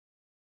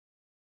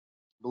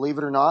 Believe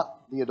it or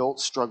not, the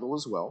adults struggle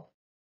as well.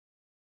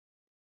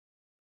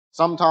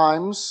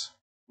 Sometimes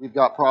we've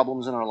got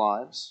problems in our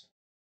lives.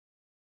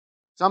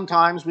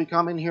 Sometimes we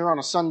come in here on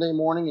a Sunday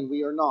morning and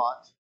we are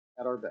not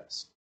at our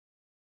best.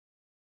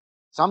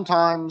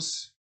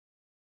 Sometimes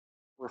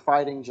we're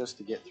fighting just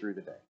to get through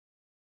the day.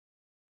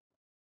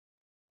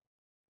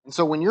 And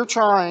so when you're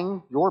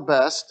trying your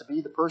best to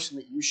be the person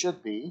that you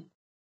should be,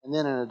 and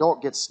then an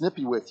adult gets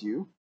snippy with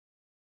you,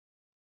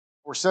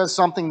 or says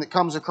something that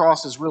comes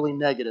across as really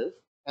negative,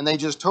 and they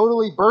just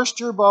totally burst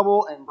your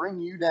bubble and bring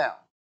you down,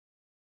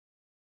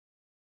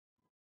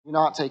 do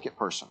not take it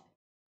personally.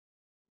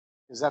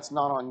 Because that's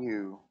not on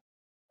you,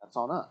 that's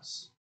on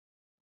us.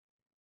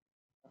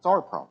 That's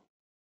our problem.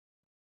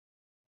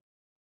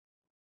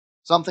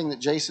 Something that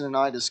Jason and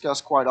I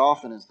discuss quite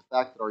often is the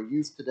fact that our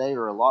youth today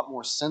are a lot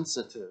more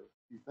sensitive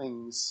to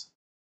things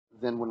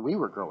than when we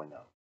were growing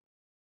up.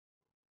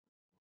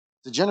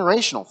 It's a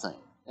generational thing.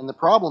 And the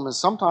problem is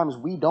sometimes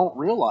we don't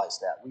realize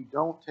that. We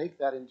don't take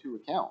that into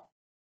account.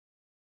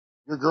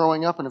 You're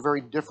growing up in a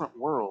very different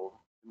world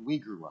than we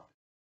grew up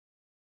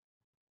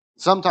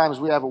in. Sometimes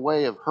we have a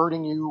way of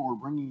hurting you or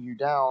bringing you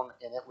down,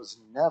 and it was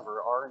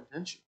never our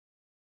intention.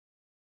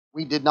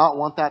 We did not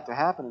want that to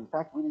happen. In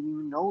fact, we didn't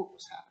even know it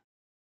was happening.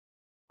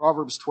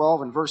 Proverbs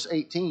 12 and verse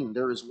 18,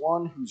 there is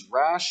one whose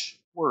rash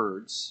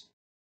words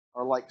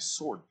are like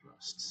sword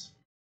thrusts,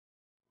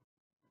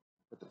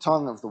 but the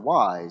tongue of the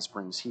wise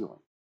brings healing.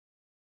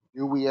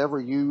 Do we ever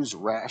use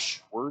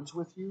rash words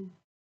with you?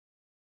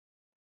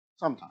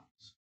 Sometimes.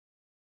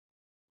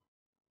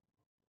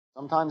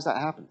 Sometimes that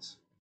happens.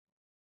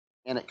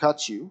 And it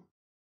cuts you,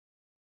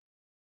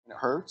 and it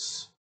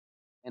hurts,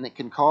 and it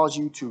can cause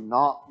you to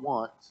not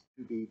want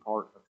to be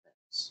part of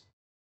things.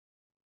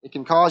 It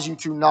can cause you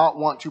to not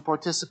want to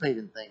participate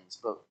in things.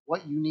 But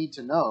what you need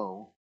to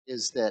know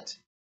is that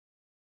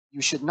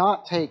you should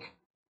not take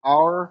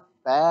our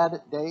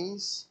bad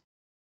days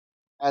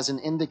as an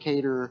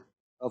indicator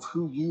of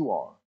who you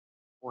are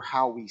or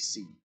how we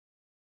see you.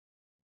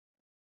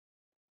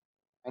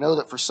 I know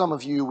that for some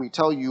of you, we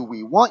tell you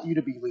we want you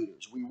to be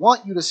leaders. We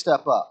want you to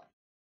step up.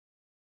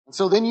 And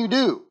so then you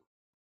do.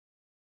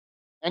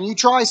 And you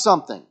try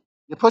something.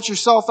 You put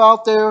yourself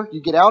out there,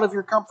 you get out of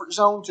your comfort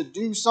zone to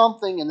do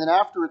something, and then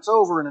after it's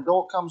over, an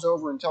adult comes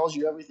over and tells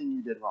you everything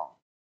you did wrong.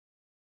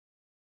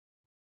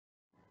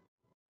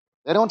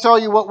 They don't tell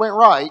you what went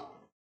right.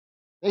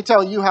 They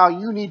tell you how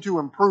you need to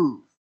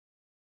improve.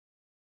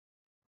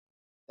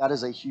 That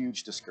is a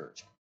huge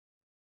discouragement.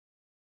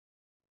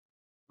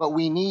 But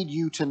we need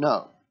you to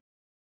know.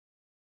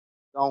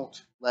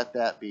 Don't let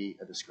that be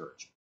a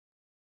discouragement.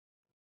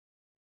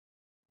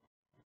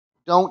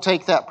 Don't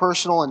take that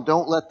personal and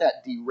don't let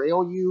that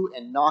derail you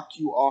and knock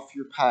you off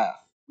your path.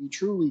 We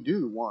truly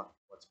do want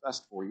what's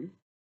best for you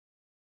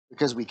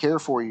because we care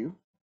for you,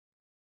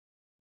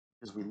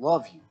 because we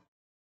love you,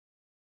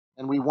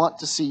 and we want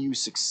to see you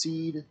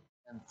succeed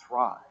and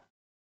thrive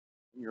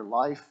in your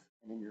life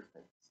and in your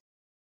faith.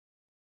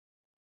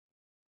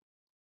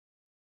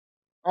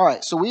 All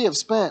right, so we have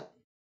spent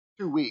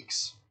 2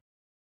 weeks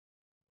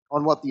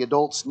on what the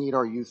adults need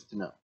our youth to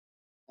know.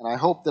 And I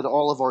hope that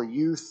all of our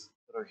youth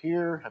that are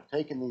here have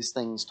taken these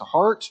things to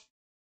heart,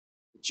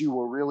 that you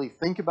will really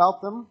think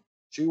about them,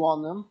 chew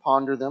on them,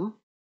 ponder them.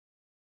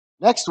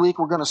 Next week,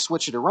 we're going to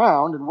switch it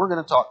around and we're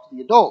going to talk to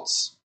the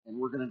adults. And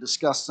we're going to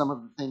discuss some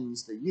of the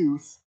things the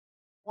youth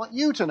want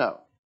you to know.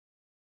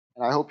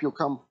 And I hope you'll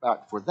come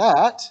back for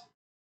that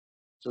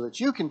so that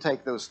you can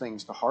take those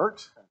things to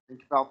heart and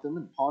think about them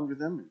and ponder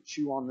them and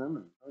chew on them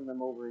and turn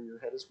them over in your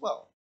head as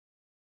well.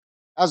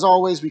 As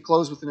always, we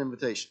close with an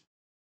invitation.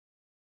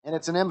 And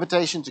it's an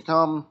invitation to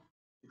come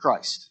to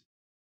Christ.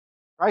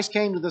 Christ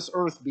came to this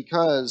earth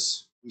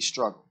because we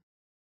struggle,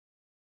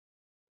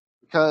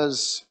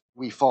 because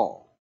we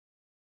fall,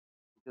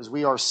 because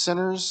we are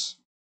sinners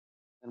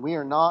and we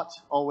are not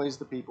always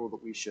the people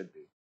that we should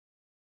be.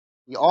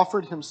 He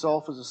offered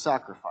himself as a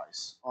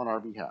sacrifice on our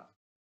behalf.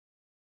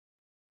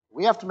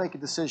 We have to make a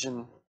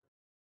decision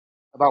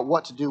about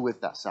what to do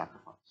with that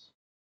sacrifice.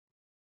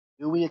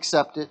 Do we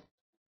accept it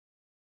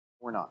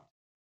or not?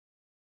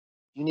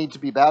 You need to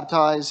be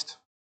baptized,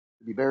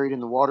 to be buried in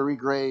the watery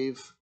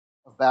grave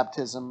of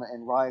baptism,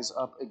 and rise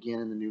up again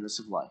in the newness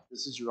of life.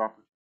 This is your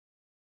opportunity.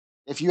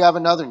 If you have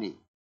another need,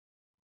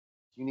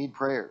 if you need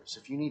prayers,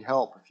 if you need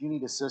help, if you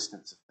need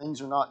assistance, if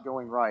things are not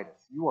going right,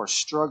 if you are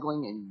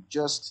struggling and you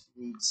just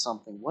need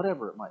something,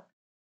 whatever it might be,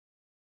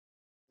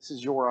 this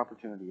is your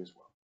opportunity as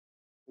well.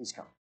 Please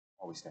come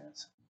while we stand.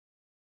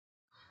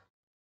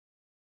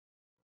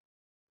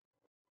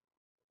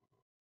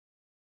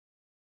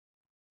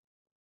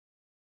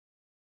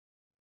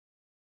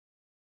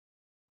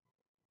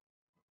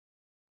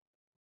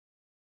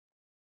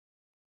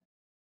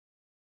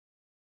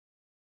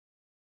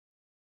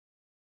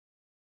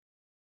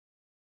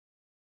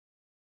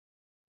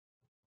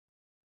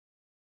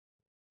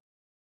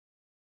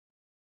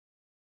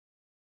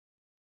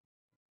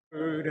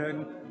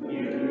 burden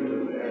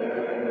you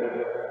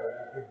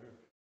bear.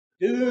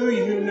 Do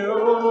you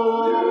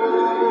know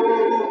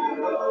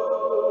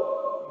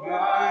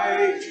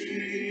my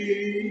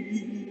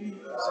Jesus?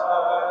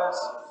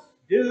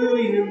 Do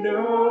you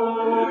know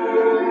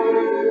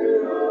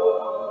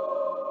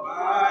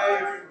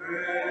my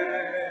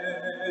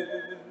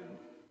friend?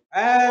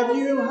 Have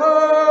you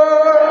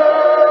heard?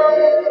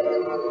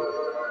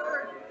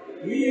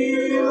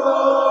 He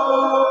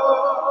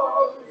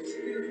loves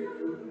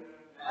you,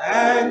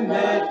 and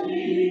that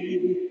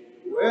He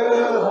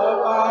will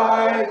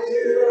abide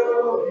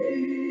till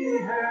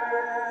the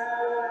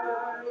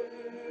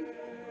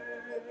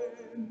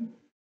end.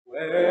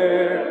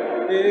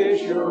 Where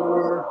is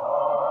your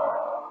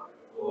heart,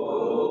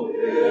 O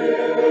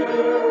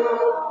pilgrim?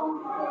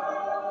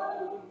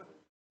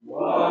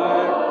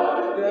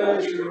 What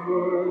does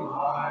your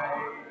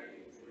mind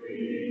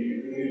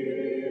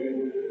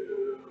reveal?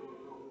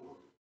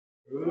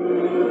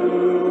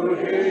 Who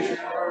is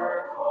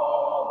your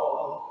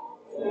call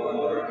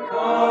for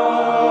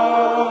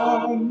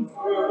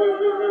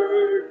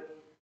comfort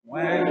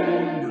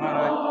when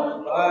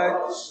not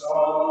but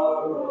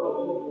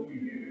sorrow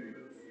you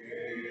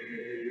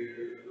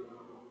feel?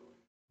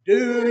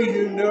 Do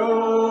you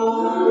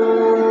know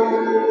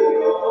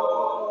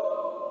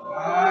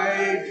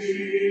my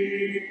Jesus?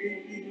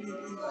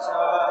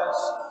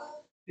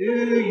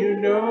 Do you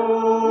know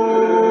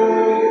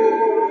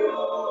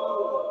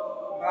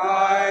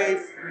my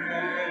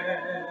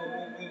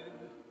friend?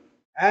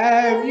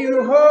 Have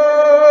you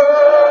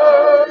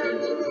heard?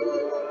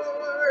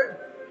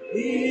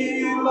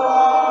 He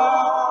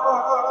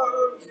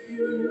loves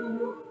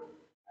you,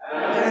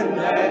 and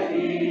that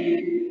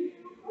He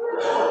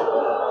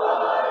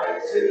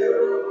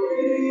till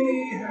the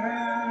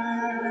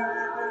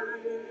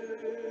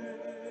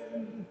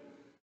end.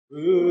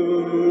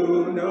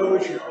 Who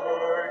knows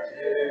your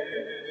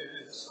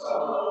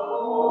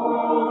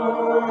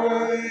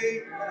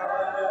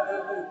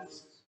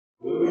disappointments?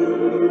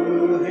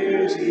 Who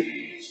hears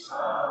each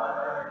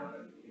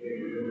time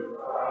you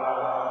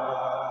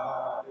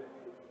cry?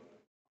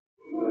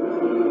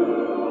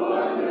 Who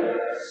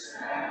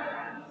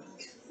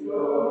understands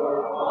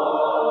your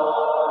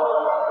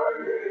heartaches?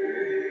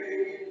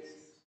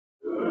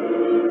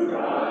 Who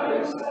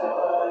dries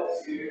the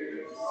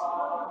tears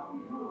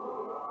from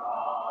your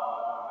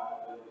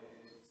eyes?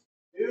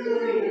 Do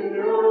you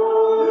know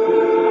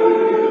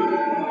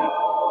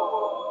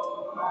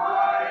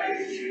my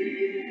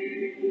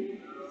Jesus?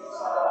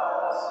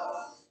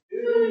 Do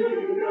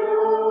you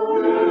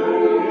know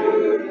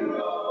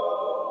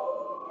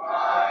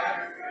my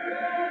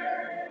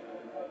friend?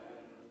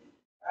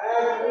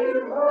 Have you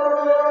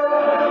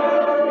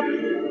heard?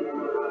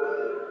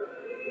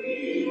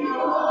 He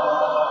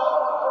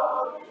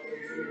loves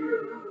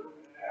you,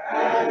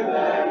 and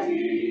that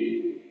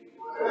He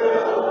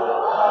will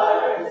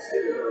abide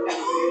till the end.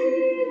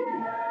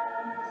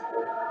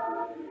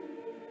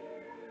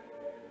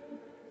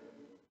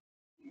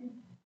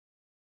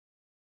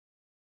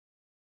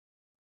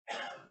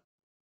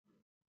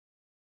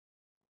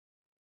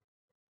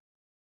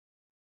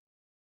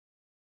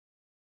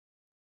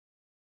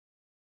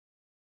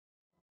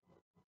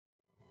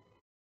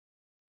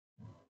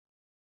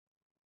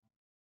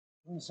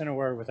 Let's send a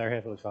word with our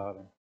Heavenly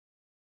Father.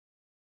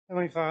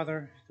 Heavenly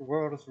Father, the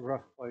world is a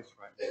rough place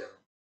right now.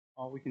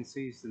 All we can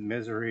see is the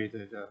misery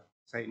that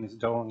Satan is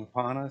doling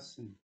upon us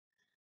and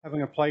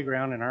having a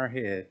playground in our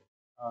head.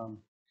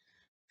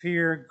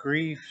 Fear,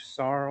 grief,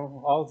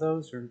 sorrow, all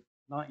those are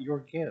not your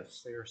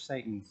gifts. They are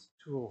Satan's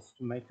tools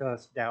to make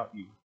us doubt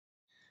you.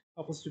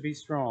 Help us to be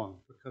strong,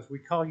 because we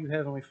call you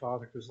Heavenly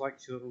Father, because like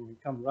children, we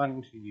come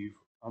running to you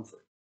for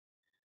comfort.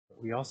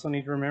 But we also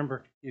need to remember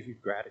to give you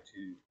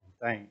gratitude and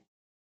thanks,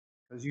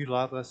 because you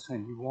love us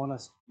and you want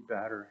us to be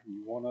better and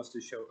you want us to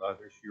show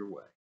others your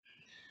way.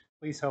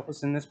 Please help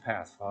us in this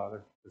path,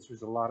 Father, because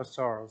there's a lot of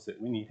sorrows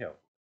that we need help.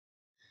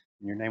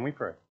 In your name we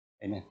pray.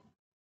 Amen.